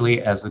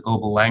 especially as the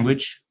global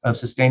language of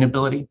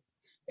sustainability,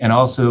 and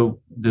also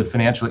the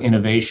financial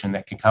innovation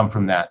that can come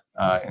from that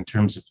in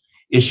terms of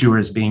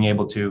issuers being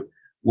able to,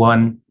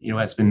 one,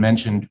 as been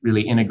mentioned,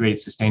 really integrate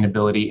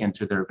sustainability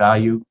into their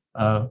value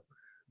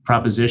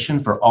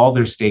proposition for all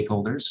their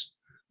stakeholders,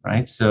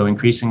 right? So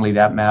increasingly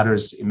that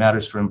matters. It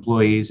matters for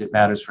employees, it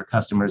matters for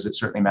customers, it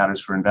certainly matters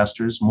for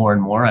investors more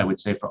and more, I would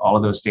say, for all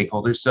of those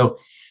stakeholders. So,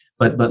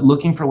 but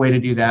looking for a way to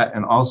do that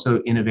and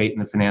also innovate in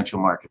the financial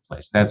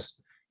marketplace. That's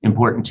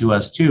important to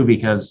us too,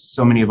 because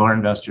so many of our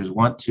investors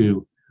want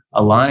to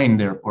align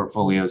their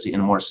portfolios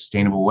in a more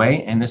sustainable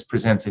way. And this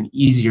presents an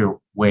easier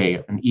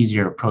way, an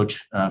easier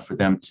approach for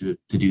them to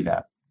do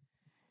that.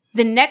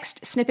 The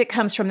next snippet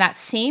comes from that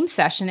same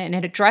session, and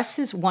it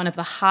addresses one of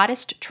the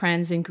hottest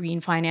trends in green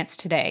finance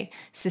today,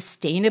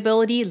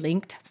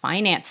 sustainability-linked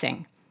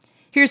financing.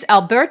 Here's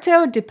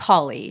Alberto Di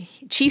Paoli,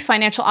 Chief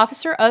Financial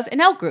Officer of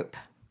Enel Group.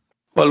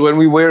 Well, when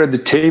we were at the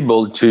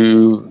table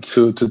to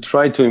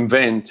try to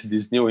invent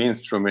this new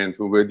instrument,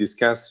 we were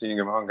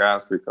discussing among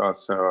us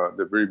because at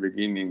the very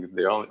beginning,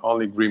 the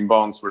only green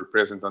bonds were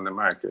present on the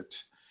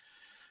market.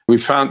 We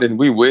found that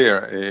we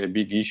were a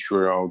big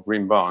issuer of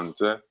green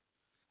bonds. At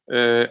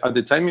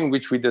the time in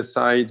which we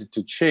decided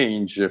to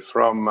change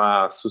from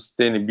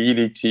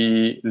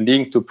sustainability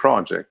linked to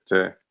projects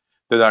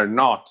that are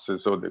not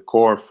so the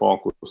core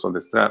focus of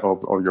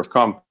of your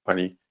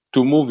company,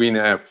 to move in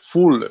a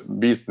full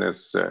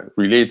business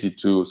related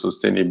to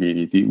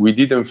sustainability, we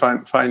didn't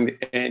find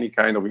any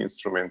kind of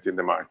instrument in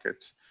the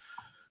market.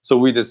 So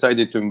we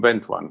decided to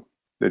invent one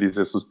that is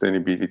a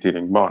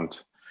sustainability-linked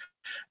bond.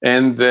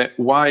 And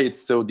why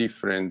it's so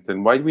different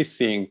and why we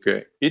think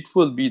it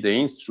will be the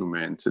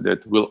instrument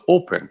that will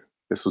open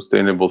the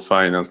sustainable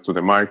finance to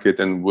the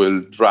market and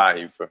will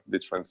drive the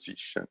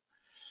transition.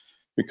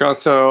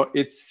 Because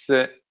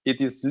it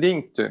is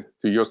linked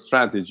to your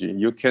strategy.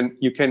 You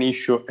can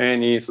issue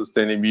any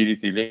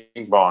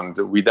sustainability-linked bond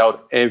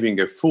without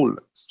having a full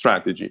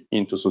strategy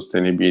into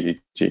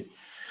sustainability.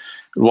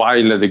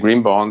 While the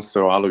green bonds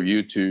allow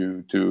you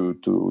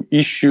to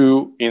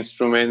issue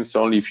instruments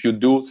only if you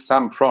do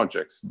some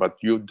projects, but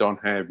you don't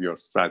have your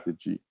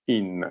strategy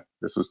in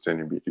the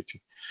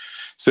sustainability.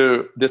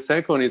 So the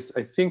second is,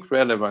 I think,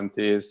 relevant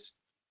is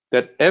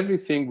that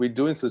everything we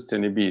do in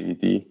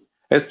sustainability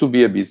has to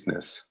be a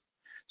business.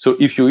 So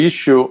if you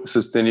issue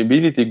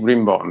sustainability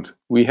green bond,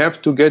 we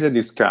have to get a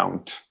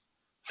discount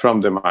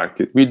from the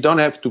market. We don't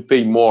have to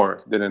pay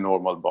more than a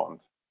normal bond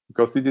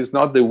because it is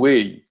not the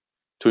way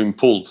to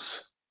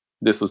impulse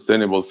the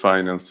sustainable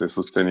finance, the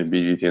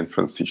sustainability and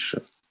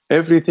transition.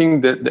 Everything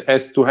that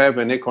has to have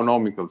an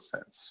economical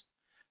sense.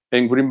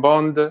 And green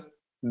bond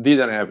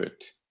didn't have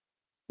it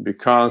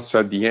because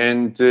at the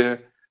end,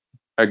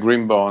 a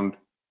green bond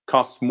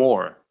costs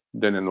more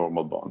than a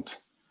normal bond.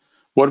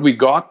 What we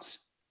got,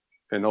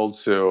 and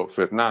also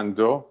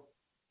Fernando,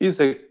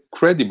 is a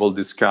credible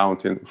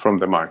discount from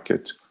the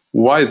market.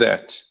 Why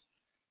that?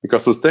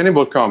 Because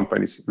sustainable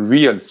companies,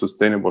 real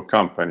sustainable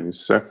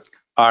companies,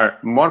 are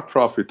more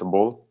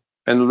profitable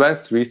and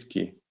less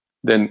risky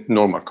than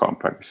normal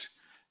companies.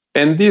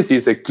 And this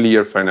is a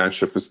clear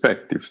financial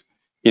perspective.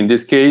 In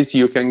this case,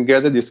 you can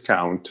get a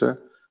discount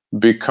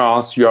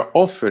because you are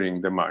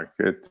offering the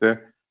market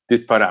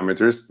these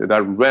parameters that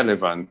are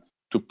relevant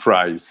to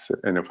price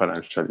in a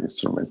financial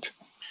instrument.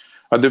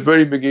 At the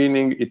very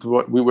beginning,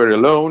 we were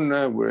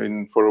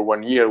alone. For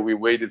 1 year, we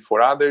waited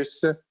for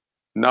others.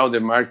 Now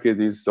the market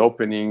is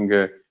opening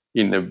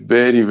in a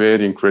very,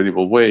 very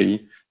incredible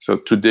way. So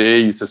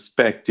today is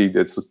expected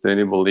that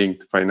sustainable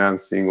linked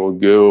financing will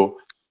go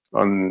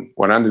on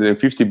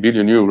 150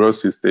 billion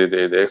euros is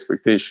the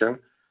expectation.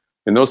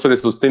 And also the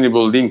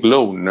sustainable linked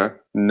loan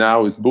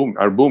now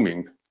are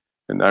booming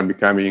and are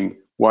becoming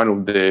one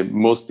of the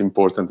most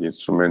important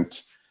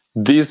instruments.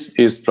 This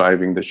is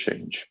driving the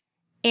change.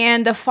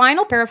 And the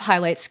final pair of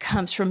highlights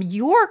comes from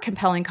your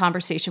compelling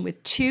conversation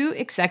with two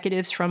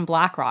executives from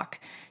BlackRock,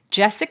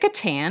 Jessica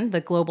Tan, the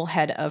global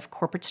head of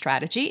corporate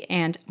strategy,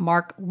 and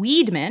Mark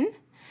Wiedman,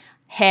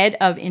 head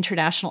of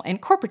international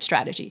and corporate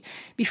strategy.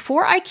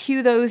 Before I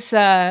cue those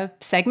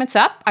segments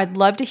up, I'd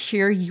love to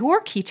hear your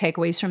key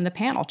takeaways from the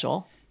panel,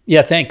 Joel.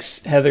 Yeah,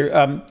 thanks,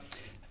 Heather.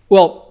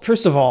 Well,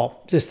 first of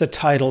all, just the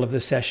title of the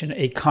session,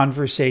 A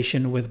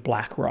Conversation with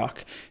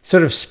BlackRock,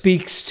 sort of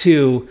speaks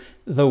to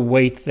the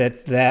weight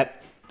that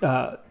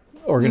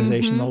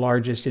organization, the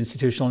largest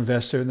institutional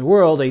investor in the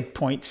world,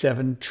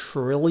 $8.7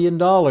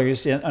 trillion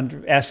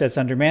in assets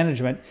under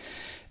management.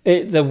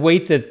 The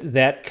weight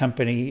that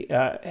company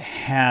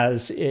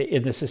has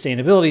in the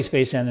sustainability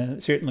space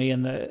and certainly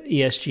in the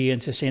ESG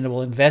and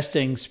sustainable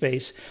investing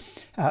space,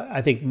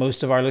 I think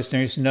most of our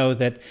listeners know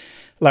that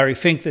Larry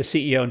Fink, the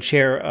CEO and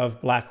chair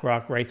of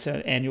BlackRock, writes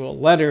an annual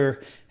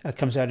letter,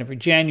 comes out every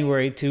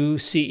January, to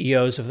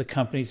CEOs of the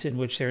companies in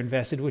which they're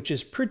invested, which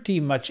is pretty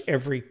much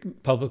every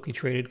publicly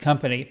traded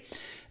company.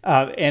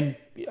 And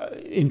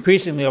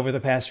increasingly over the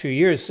past few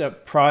years,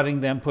 prodding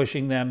them,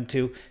 pushing them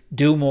to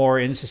do more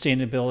in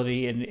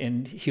sustainability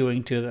and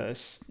hewing to the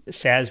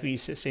SASB,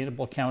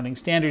 Sustainable Accounting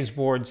Standards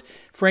Board's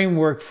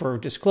framework for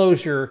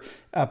disclosure,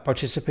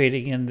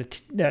 participating in the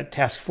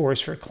Task Force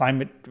for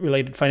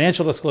Climate-Related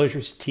Financial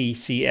Disclosures,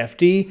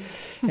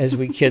 TCFD, as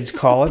we kids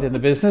call it in the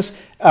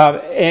business,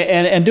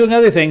 and doing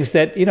other things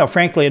that,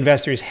 frankly,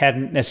 investors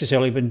hadn't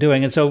necessarily been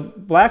doing. And so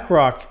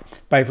BlackRock,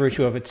 by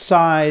virtue of its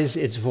size,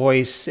 its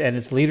voice, and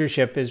its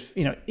leadership, is,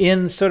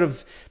 in sort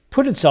of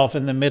put itself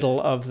in the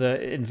middle of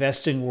the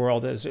investing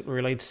world as it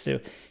relates to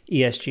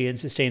ESG and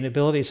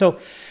sustainability. So,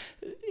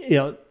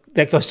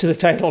 that goes to the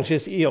title,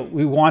 just,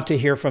 we want to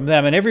hear from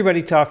them. And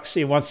everybody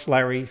wants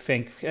Larry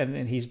Fink,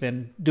 and he's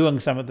been doing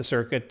some of the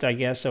circuit, I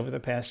guess, over the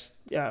past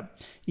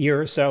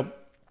year or so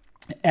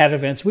at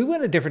events. We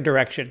went a different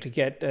direction to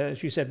get,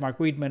 as you said, Mark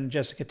Weidman and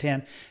Jessica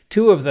Tan,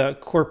 two of the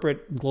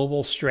corporate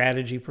global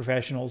strategy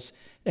professionals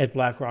at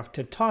BlackRock,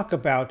 to talk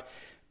about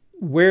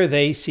where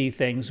they see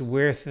things,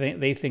 where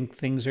they think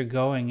things are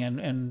going,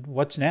 and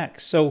what's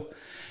next. So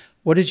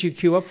what did you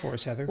queue up for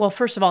us, Heather? Well,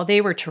 first of all,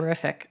 they were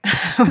terrific.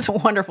 It was a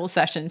wonderful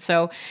session.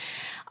 So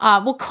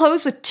we'll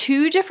close with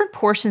two different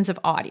portions of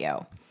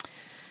audio.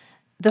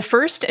 The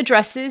first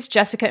addresses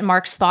Jessica and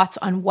Mark's thoughts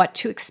on what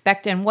to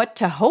expect and what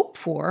to hope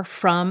for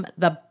from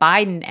the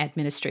Biden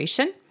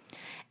administration.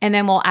 And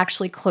then we'll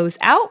actually close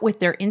out with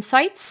their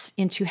insights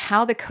into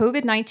how the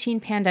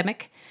COVID-19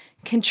 pandemic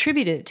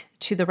contributed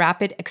to the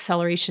rapid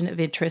acceleration of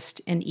interest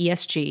in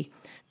ESG.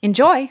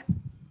 Enjoy.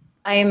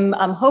 I'm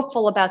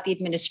hopeful about the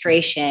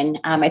administration.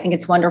 I think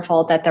it's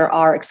wonderful that there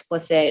are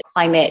explicit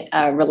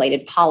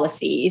climate-related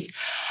policies.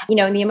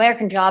 In the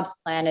American Jobs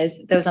Plan, as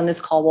those on this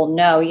call will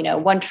know,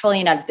 $1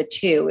 trillion out of the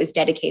two is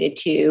dedicated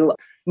to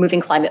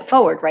moving climate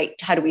forward, right?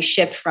 How do we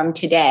shift from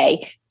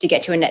today to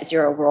get to a net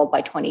zero world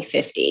by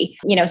 2050?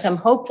 So I'm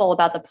hopeful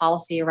about the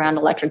policy around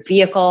electric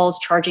vehicles,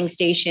 charging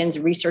stations,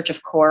 research,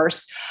 of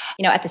course.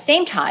 At the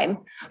same time,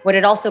 what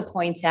it also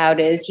points out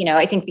is,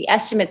 I think the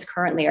estimates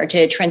currently are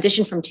to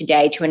transition from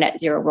today to a net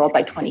zero world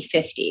by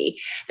 2050.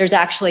 There's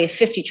actually a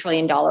 $50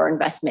 trillion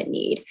investment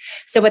need.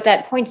 So what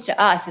that points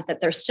to us is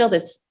that there's still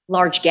this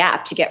large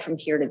gap to get from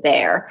here to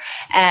there.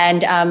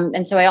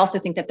 And so I also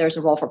think that there's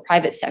a role for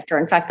private sector.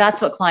 In fact,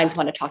 that's what clients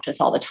want to talk to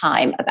us all the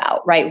time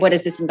about, right? What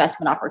is this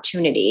investment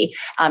opportunity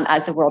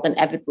as the world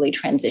inevitably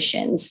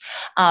transitions?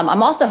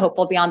 I'm also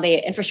hopeful beyond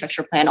the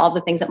infrastructure plan, all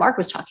the things that Mark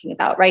was talking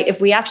about, right? If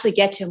we actually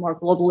get to a more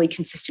globally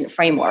consistent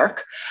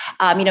framework,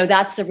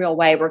 that's the real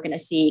way we're going to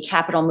see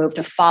capital move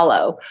to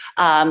follow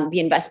the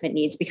investment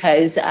needs,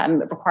 because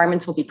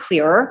requirements will be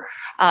clearer,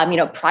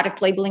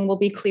 product labeling will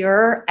be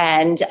clearer,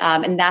 and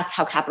that's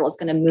how capital is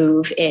going to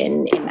move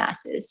in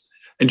masses.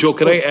 And Joel,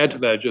 can I add to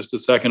that just a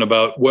second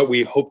about what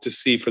we hope to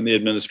see from the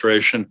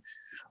administration?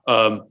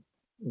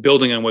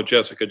 Building on what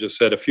Jessica just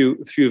said, a few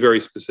very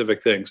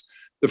specific things.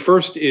 The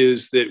first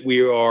is that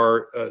we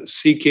are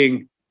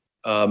seeking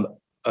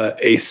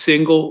a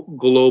single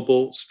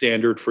global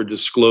standard for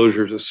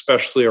disclosures,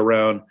 especially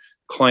around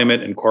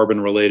climate and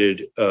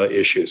carbon-related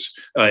issues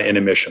and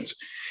emissions.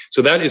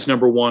 So that is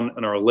number one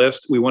on our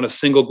list. We want a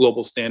single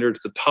global standard.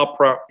 It's the top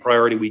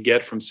priority we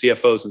get from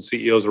CFOs and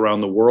CEOs around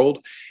the world,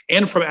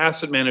 and from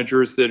asset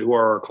managers who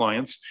are our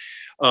clients.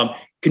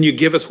 Can you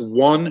give us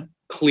one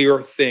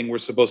clear thing we're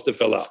supposed to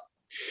fill out?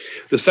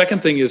 The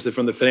second thing is that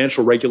from the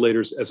financial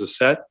regulators as a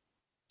set,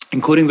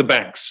 including the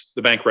banks,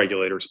 the bank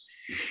regulators,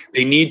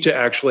 they need to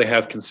actually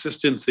have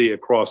consistency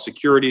across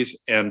securities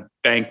and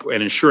bank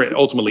and insurance,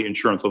 ultimately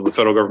insurance, although the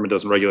federal government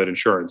doesn't regulate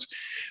insurance,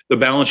 the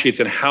balance sheets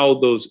and how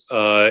those,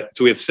 so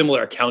we have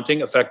similar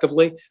accounting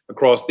effectively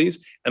across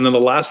these. And then the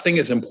last thing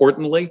is,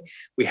 importantly,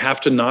 we have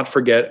to not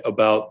forget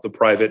about the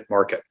private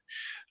market.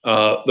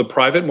 The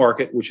private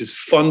market, which is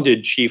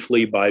funded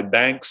chiefly by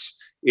banks,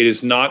 it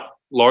is not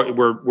large,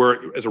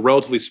 we're as a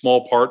relatively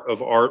small part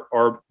of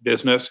our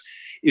business,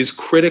 is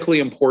critically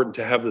important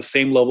to have the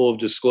same level of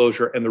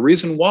disclosure. And the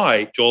reason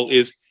why, Joel,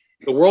 is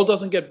the world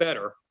doesn't get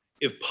better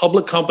if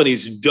public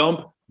companies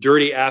dump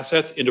dirty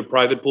assets into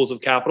private pools of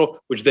capital,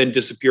 which then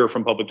disappear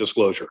from public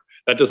disclosure.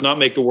 That does not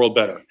make the world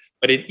better.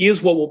 But it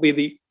is what will be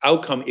the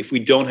outcome if we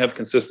don't have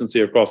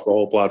consistency across the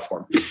whole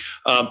platform.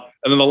 And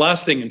then the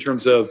last thing in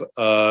terms of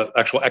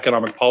actual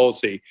economic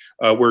policy,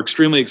 we're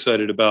extremely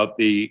excited about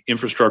the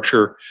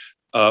infrastructure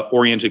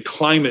oriented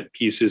climate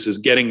pieces is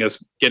getting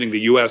the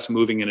U.S.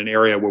 moving in an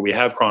area where we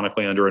have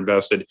chronically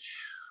underinvested.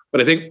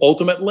 But I think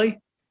ultimately,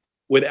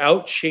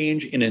 without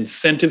change in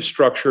incentive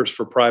structures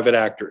for private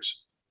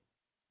actors,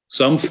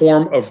 some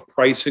form of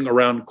pricing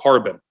around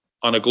carbon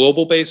on a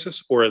global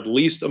basis, or at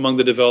least among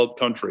the developed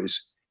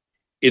countries,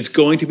 it's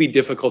going to be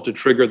difficult to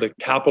trigger the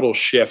capital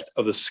shift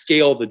of the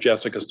scale that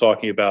Jessica's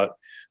talking about,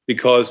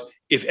 because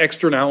if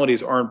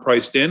externalities aren't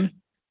priced in,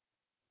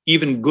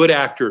 even good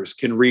actors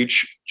can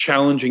reach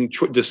challenging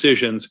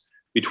decisions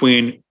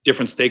between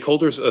different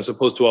stakeholders as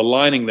opposed to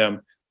aligning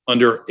them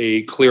under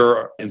a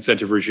clear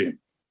incentive regime.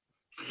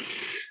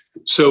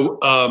 So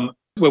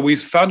what we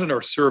found in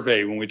our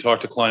survey when we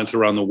talked to clients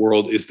around the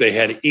world is they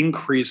had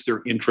increased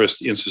their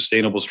interest in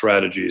sustainable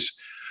strategies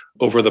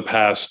over the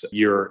past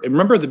year. And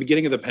remember, at the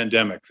beginning of the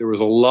pandemic, there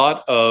was a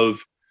lot of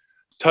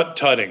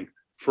tut-tutting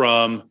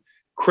from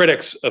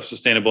critics of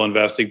sustainable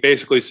investing,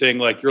 basically saying,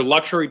 like, your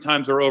luxury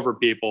times are over,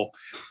 people,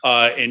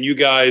 and you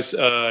guys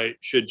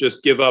should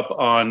just give up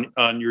on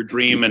your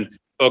dream and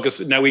focus.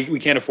 Now we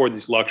can't afford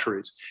these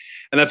luxuries.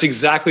 And that's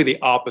exactly the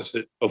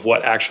opposite of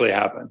what actually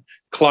happened.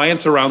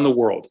 Clients around the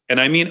world, and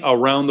I mean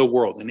around the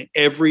world, in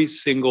every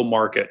single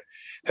market,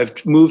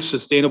 have moved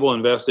sustainable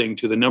investing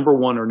to the number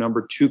one or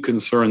number two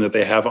concern that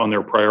they have on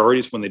their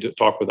priorities when they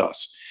talk with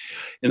us.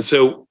 And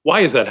so why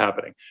is that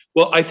happening?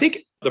 Well, I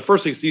think the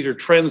first thing is these are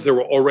trends that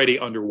were already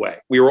underway.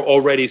 We were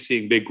already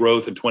seeing big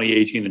growth in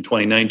 2018 and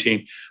 2019.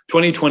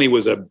 2020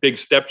 was a big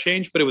step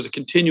change, but it was a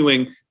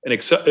continuing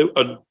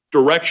a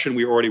direction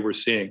we already were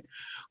seeing.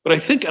 But I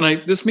think,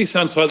 and this may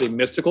sound slightly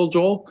mystical,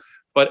 Joel,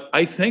 but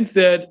I think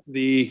that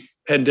the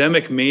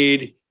pandemic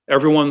made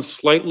everyone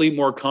slightly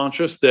more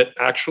conscious that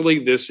actually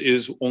this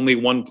is only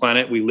one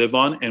planet we live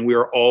on, and we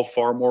are all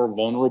far more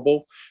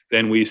vulnerable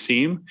than we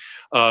seem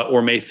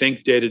or may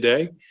think day to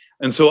day.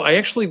 And so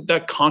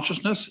that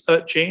consciousness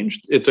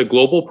changed. It's a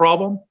global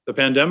problem, the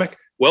pandemic.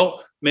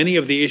 Well, many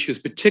of the issues,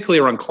 particularly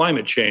around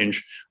climate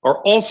change, are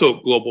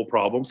also global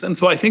problems. And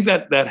so I think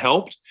that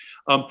helped.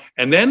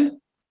 And then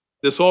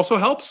this also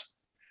helps.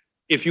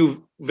 If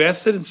you've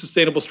invested in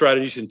sustainable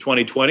strategies in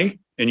 2020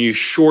 and you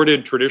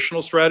shorted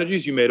traditional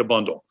strategies, you made a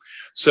bundle.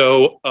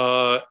 So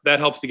that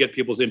helps to get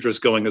people's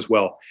interest going as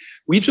well.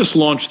 We just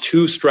launched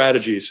two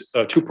strategies,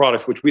 two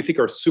products, which we think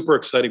are super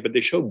exciting, but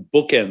they show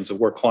bookends of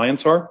where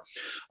clients are.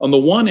 On the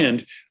one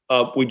end,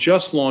 we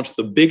just launched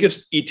the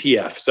biggest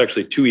ETF. It's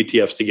actually two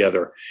ETFs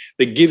together.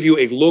 They give you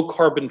a low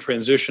carbon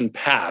transition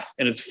path,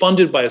 and it's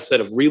funded by a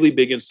set of really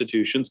big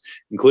institutions,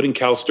 including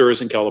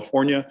CalPERS in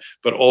California,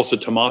 but also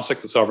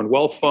Temasek, the sovereign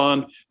wealth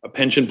fund, a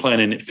pension plan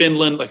in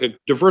Finland, like a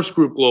diverse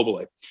group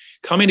globally,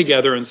 coming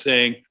together and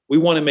saying, we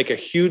want to make a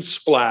huge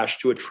splash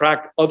to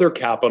attract other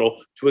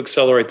capital to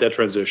accelerate that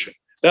transition.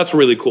 That's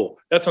really cool.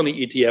 That's on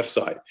the ETF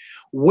side.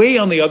 Way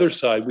on the other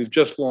side, we've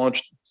just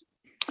launched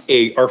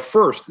our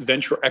first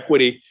venture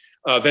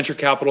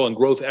capital and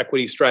growth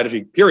equity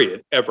strategy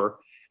period ever.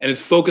 And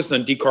it's focused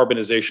on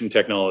decarbonization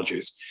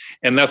technologies.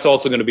 And that's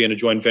also going to be in a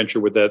joint venture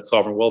with that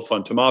sovereign wealth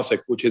fund, Temasek,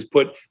 which has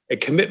put a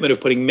commitment of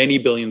putting many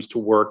billions to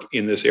work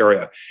in this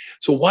area.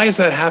 So why is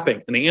that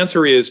happening? And the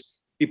answer is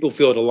people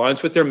feel it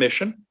aligns with their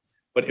mission.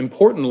 But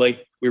importantly,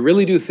 we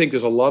really do think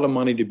there's a lot of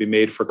money to be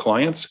made for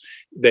clients,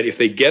 that if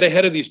they get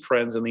ahead of these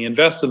trends and they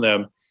invest in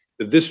them,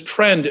 that this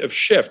trend of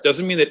shift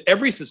doesn't mean that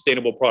every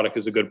sustainable product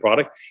is a good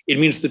product. It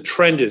means the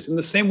trend is. In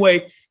the same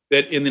way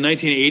that in the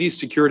 1980s,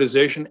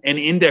 securitization and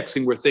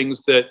indexing were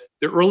things that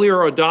the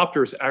earlier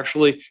adopters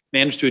actually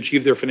managed to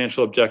achieve their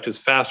financial objectives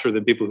faster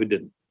than people who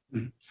didn't.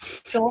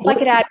 So if I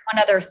could add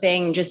one other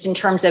thing, just in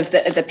terms of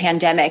the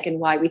pandemic and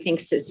why we think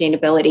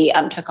sustainability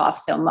took off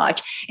so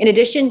much. In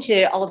addition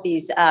to all of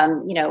these,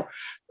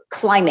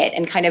 climate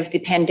and kind of the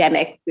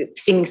pandemic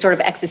seeming sort of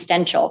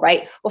existential,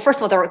 right? Well, first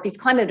of all, there are these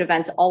climate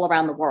events all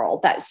around the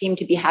world that seem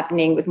to be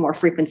happening with more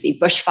frequency: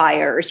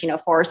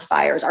 bushfires, forest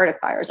fires, Arctic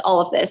fires, all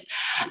of this.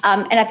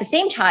 And at the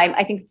same time,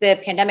 I think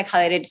the pandemic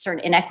highlighted certain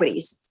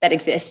inequities that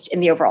exist in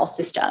the overall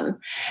system.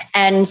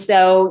 And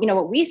so,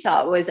 what we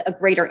saw was a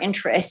greater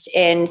interest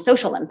in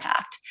social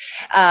impact.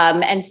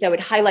 And so it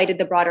highlighted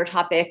the broader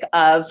topic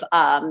of,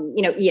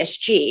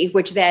 ESG,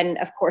 which then,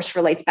 of course,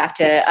 relates back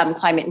to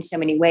climate in so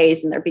many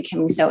ways, and they're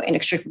becoming so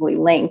inextricably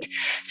linked.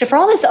 So for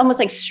all this almost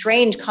like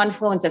strange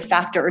confluence of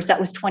factors, that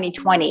was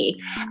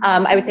 2020.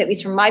 I would say, at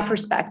least from my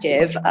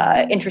perspective,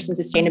 interest in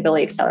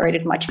sustainability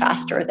accelerated much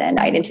faster than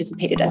I'd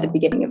anticipated at the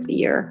beginning of the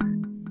year.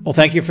 Well,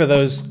 thank you for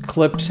those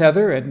clips,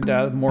 Heather,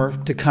 and more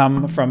to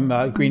come from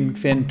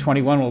Greenfin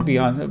 21. We'll be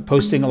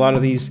posting a lot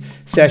of these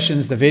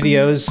sessions, the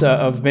videos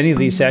of many of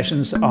these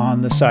sessions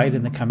on the site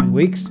in the coming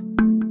weeks.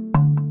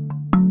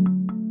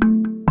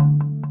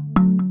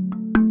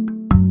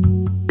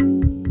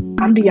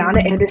 I'm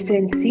Deanna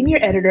Anderson, Senior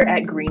Editor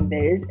at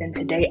GreenBiz, and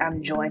today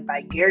I'm joined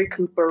by Garry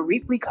Cooper,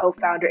 Rheaply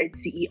co-founder and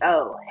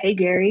CEO. Hey,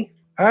 Garry.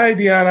 Hi,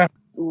 Deanna.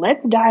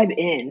 Let's dive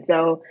in.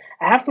 So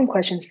I have some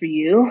questions for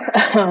you.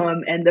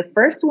 And the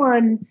first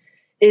one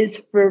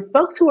is for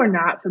folks who are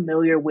not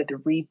familiar with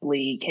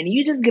Rheaply. Can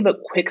you just give a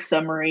quick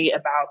summary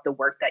about the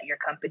work that your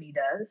company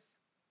does?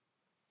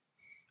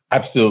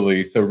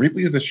 Absolutely. So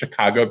Rheaply is a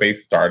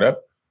Chicago-based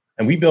startup,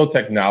 and we build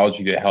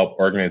technology to help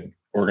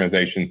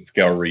organizations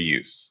scale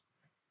reuse.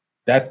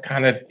 That's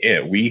kind of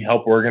it. We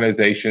help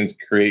organizations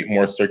create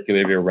more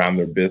circularity around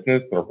their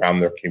business, around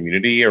their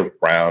community,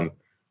 around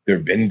their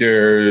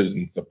vendors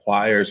and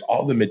suppliers,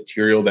 all the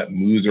material that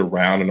moves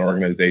around an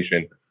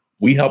organization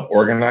We help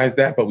organize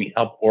that, but we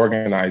help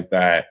organize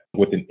that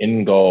with an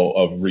end goal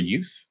of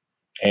reuse.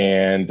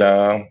 And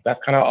that's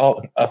kind of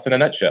all us in a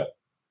nutshell.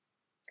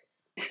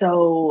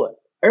 So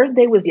Earth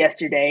Day was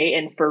yesterday,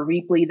 and for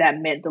Rheaply, that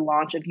meant the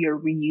launch of your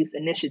reuse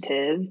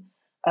initiative.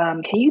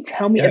 Can you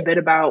tell me a bit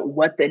about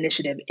what the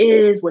initiative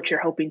is, what you're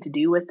hoping to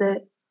do with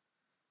it?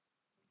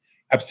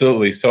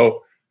 Absolutely.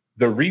 So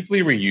the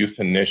Rheaply Reuse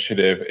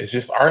Initiative is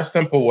just our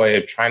simple way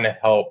of trying to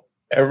help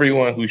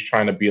everyone who's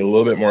trying to be a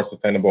little bit more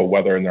sustainable,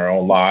 whether in their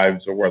own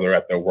lives or whether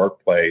at their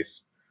workplace,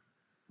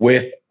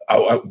 with,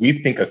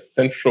 we think, a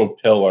central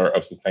pillar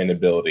of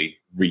sustainability,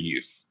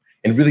 reuse,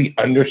 and really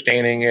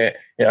understanding it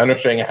and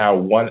understanding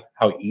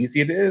how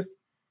easy it is,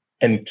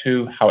 and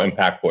two, how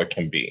impactful it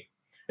can be.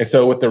 And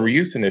so with the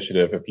Reuse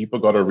Initiative, if people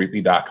go to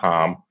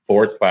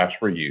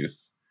rheaply.com/reuse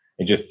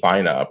and just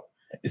sign up,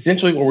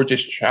 essentially what we're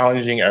just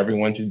challenging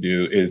everyone to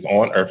do is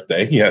on Earth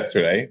Day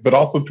yesterday, but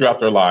also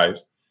throughout their lives,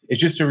 is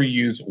just to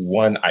reuse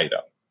one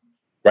item,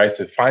 right?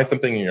 So find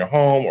something in your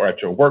home or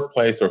at your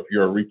workplace, or if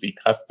you're a Rheaply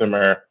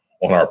customer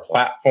on our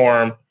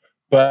platform,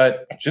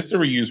 but just to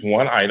reuse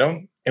one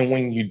item. And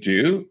when you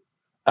do,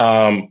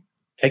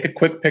 take a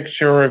quick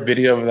picture or a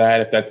video of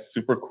that. If that's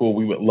super cool,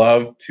 we would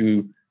love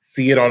to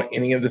see it on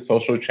any of the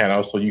social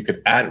channels. So you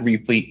could add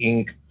Rheaply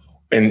Inc.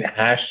 and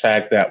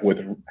hashtag that with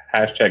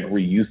hashtag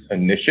reuse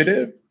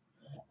initiative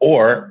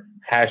or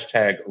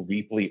hashtag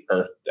Rheaply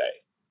Earth Day.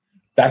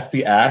 That's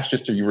the ask,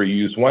 just to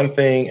reuse one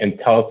thing and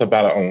tell us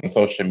about it on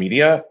social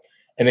media.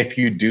 And if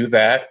you do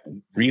that,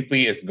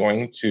 Rheaply is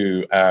going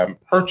to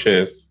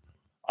purchase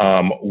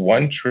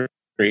 1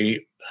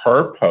 tree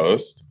per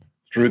post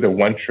through the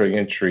 1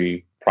 Trillion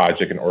Tree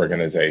Project and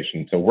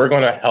organization. So we're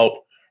going to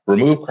help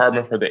remove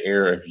carbon from the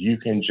air if you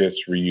can just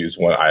reuse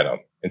one item.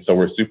 And so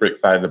we're super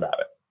excited about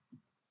it.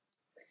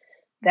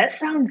 That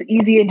sounds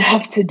easy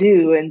enough to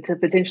do and to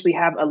potentially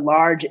have a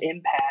large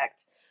impact.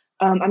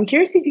 I'm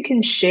curious if you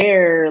can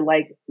share,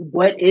 like,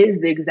 what is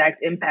the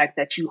exact impact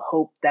that you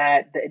hope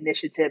that the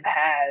initiative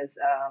has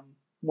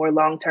more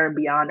long-term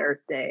beyond Earth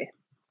Day?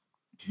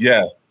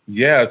 Yeah.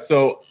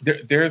 So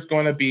there's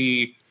going to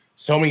be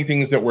so many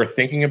things that we're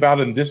thinking about,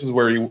 and this is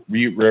where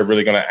we're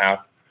really going to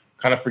ask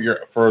kind of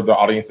for the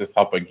audience's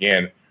help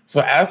again.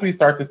 So as we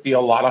start to see a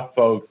lot of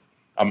folks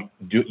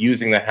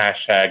using the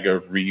hashtag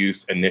of reuse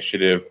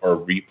initiative or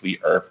Rheaply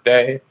Earth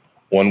Day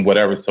on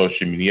whatever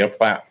social media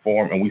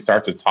platform, and we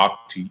start to talk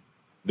to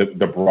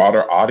the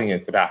broader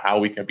audience about how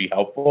we can be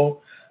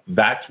helpful,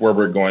 that's where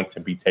we're going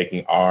to be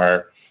taking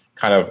our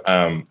kind of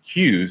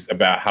cues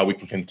about how we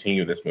can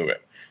continue this movement.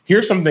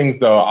 Here's some things,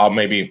 though, I'll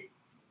maybe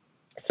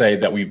say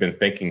that we've been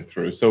thinking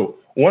through. So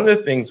one of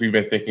the things we've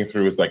been thinking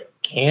through is, like,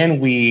 can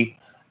we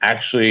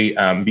actually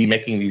be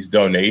making these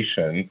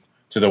donations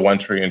to the 1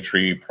 Trillion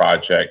Tree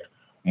Project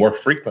more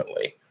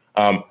frequently?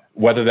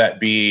 Whether that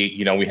be,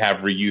 we have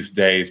reuse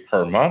days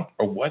per month,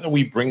 or whether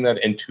we bring that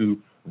into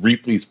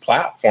Rheaply's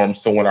platform,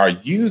 so when our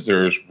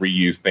users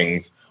reuse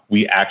things,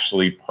 we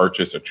actually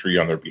purchase a tree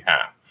on their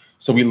behalf.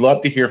 So we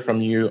love to hear from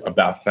you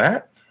about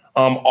that.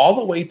 All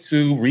the way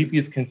to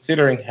Rheaply is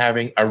considering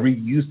having a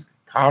reuse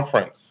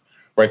conference,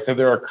 right? So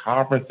there are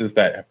conferences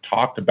that have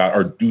talked about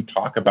or do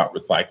talk about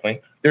recycling.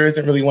 There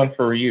isn't really one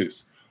for reuse.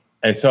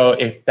 And so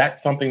if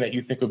that's something that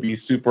you think would be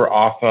super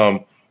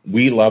awesome,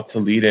 we love to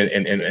lead it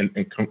and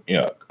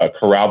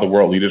corral the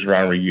world leaders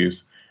around reuse.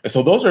 And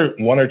so those are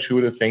one or two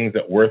of the things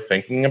that we're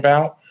thinking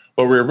about,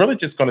 but we're really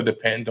just going to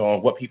depend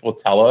on what people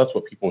tell us,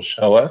 what people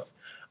show us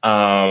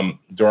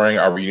during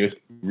our reuse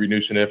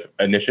initiative,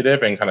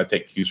 and kind of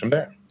take cues from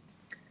there.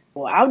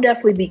 Well, I'll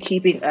definitely be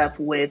keeping up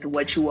with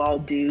what you all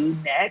do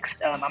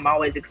next. I'm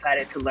always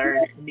excited to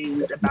learn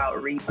news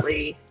about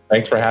Rheaply.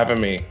 Thanks for having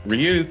me.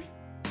 Reuse.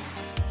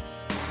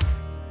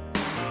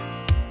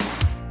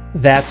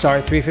 That's our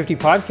 350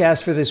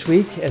 podcast for this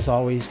week. As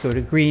always, go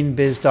to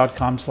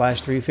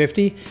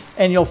greenbiz.com/350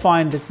 and you'll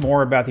find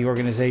more about the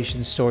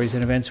organization's stories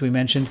and events we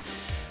mentioned.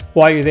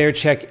 While you're there,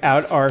 check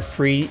out our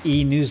free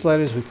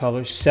e-newsletters. We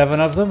publish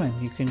 7 of them, and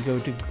you can go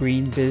to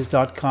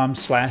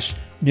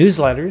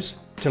greenbiz.com/newsletters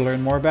to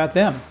learn more about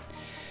them.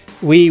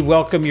 We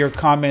welcome your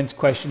comments,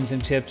 questions,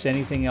 and tips.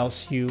 Anything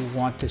else you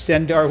want to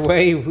send our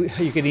way,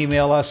 you can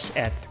email us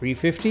at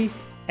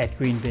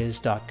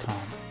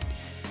 350@greenbiz.com.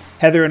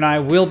 Heather and I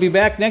will be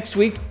back next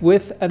week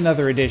with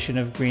another edition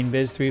of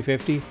GreenBiz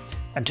 350.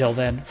 Until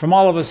then, from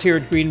all of us here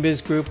at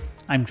GreenBiz Group,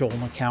 I'm Joel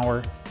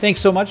McCower. Thanks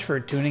so much for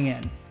tuning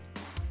in.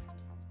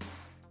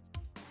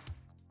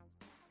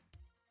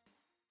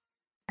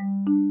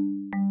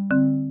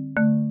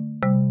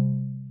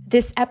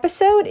 This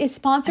episode is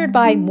sponsored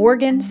by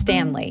Morgan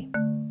Stanley.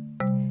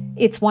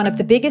 It's one of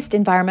the biggest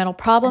environmental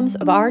problems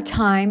of our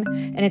time,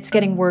 and it's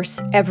getting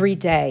worse every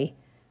day.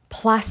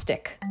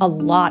 Plastic, a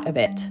lot of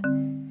it.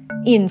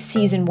 In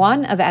Season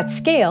 1 of At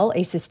Scale,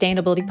 a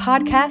sustainability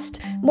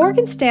podcast,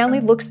 Morgan Stanley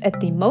looks at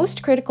the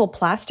most critical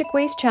plastic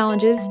waste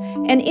challenges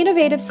and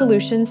innovative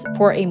solutions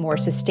for a more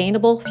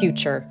sustainable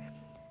future.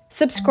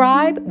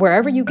 Subscribe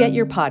wherever you get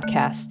your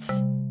podcasts.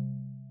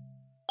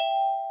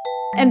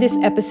 And this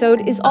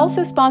episode is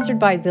also sponsored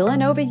by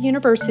Villanova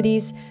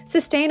University's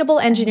Sustainable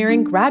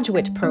Engineering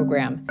Graduate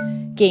Program.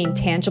 Gain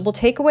tangible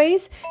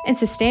takeaways and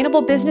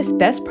sustainable business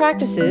best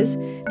practices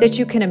that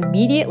you can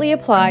immediately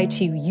apply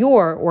to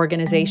your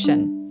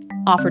organization.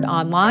 Offered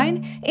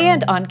online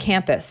and on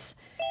campus.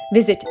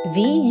 Visit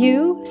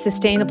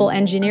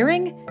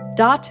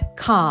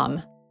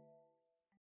vusustainableengineering.com.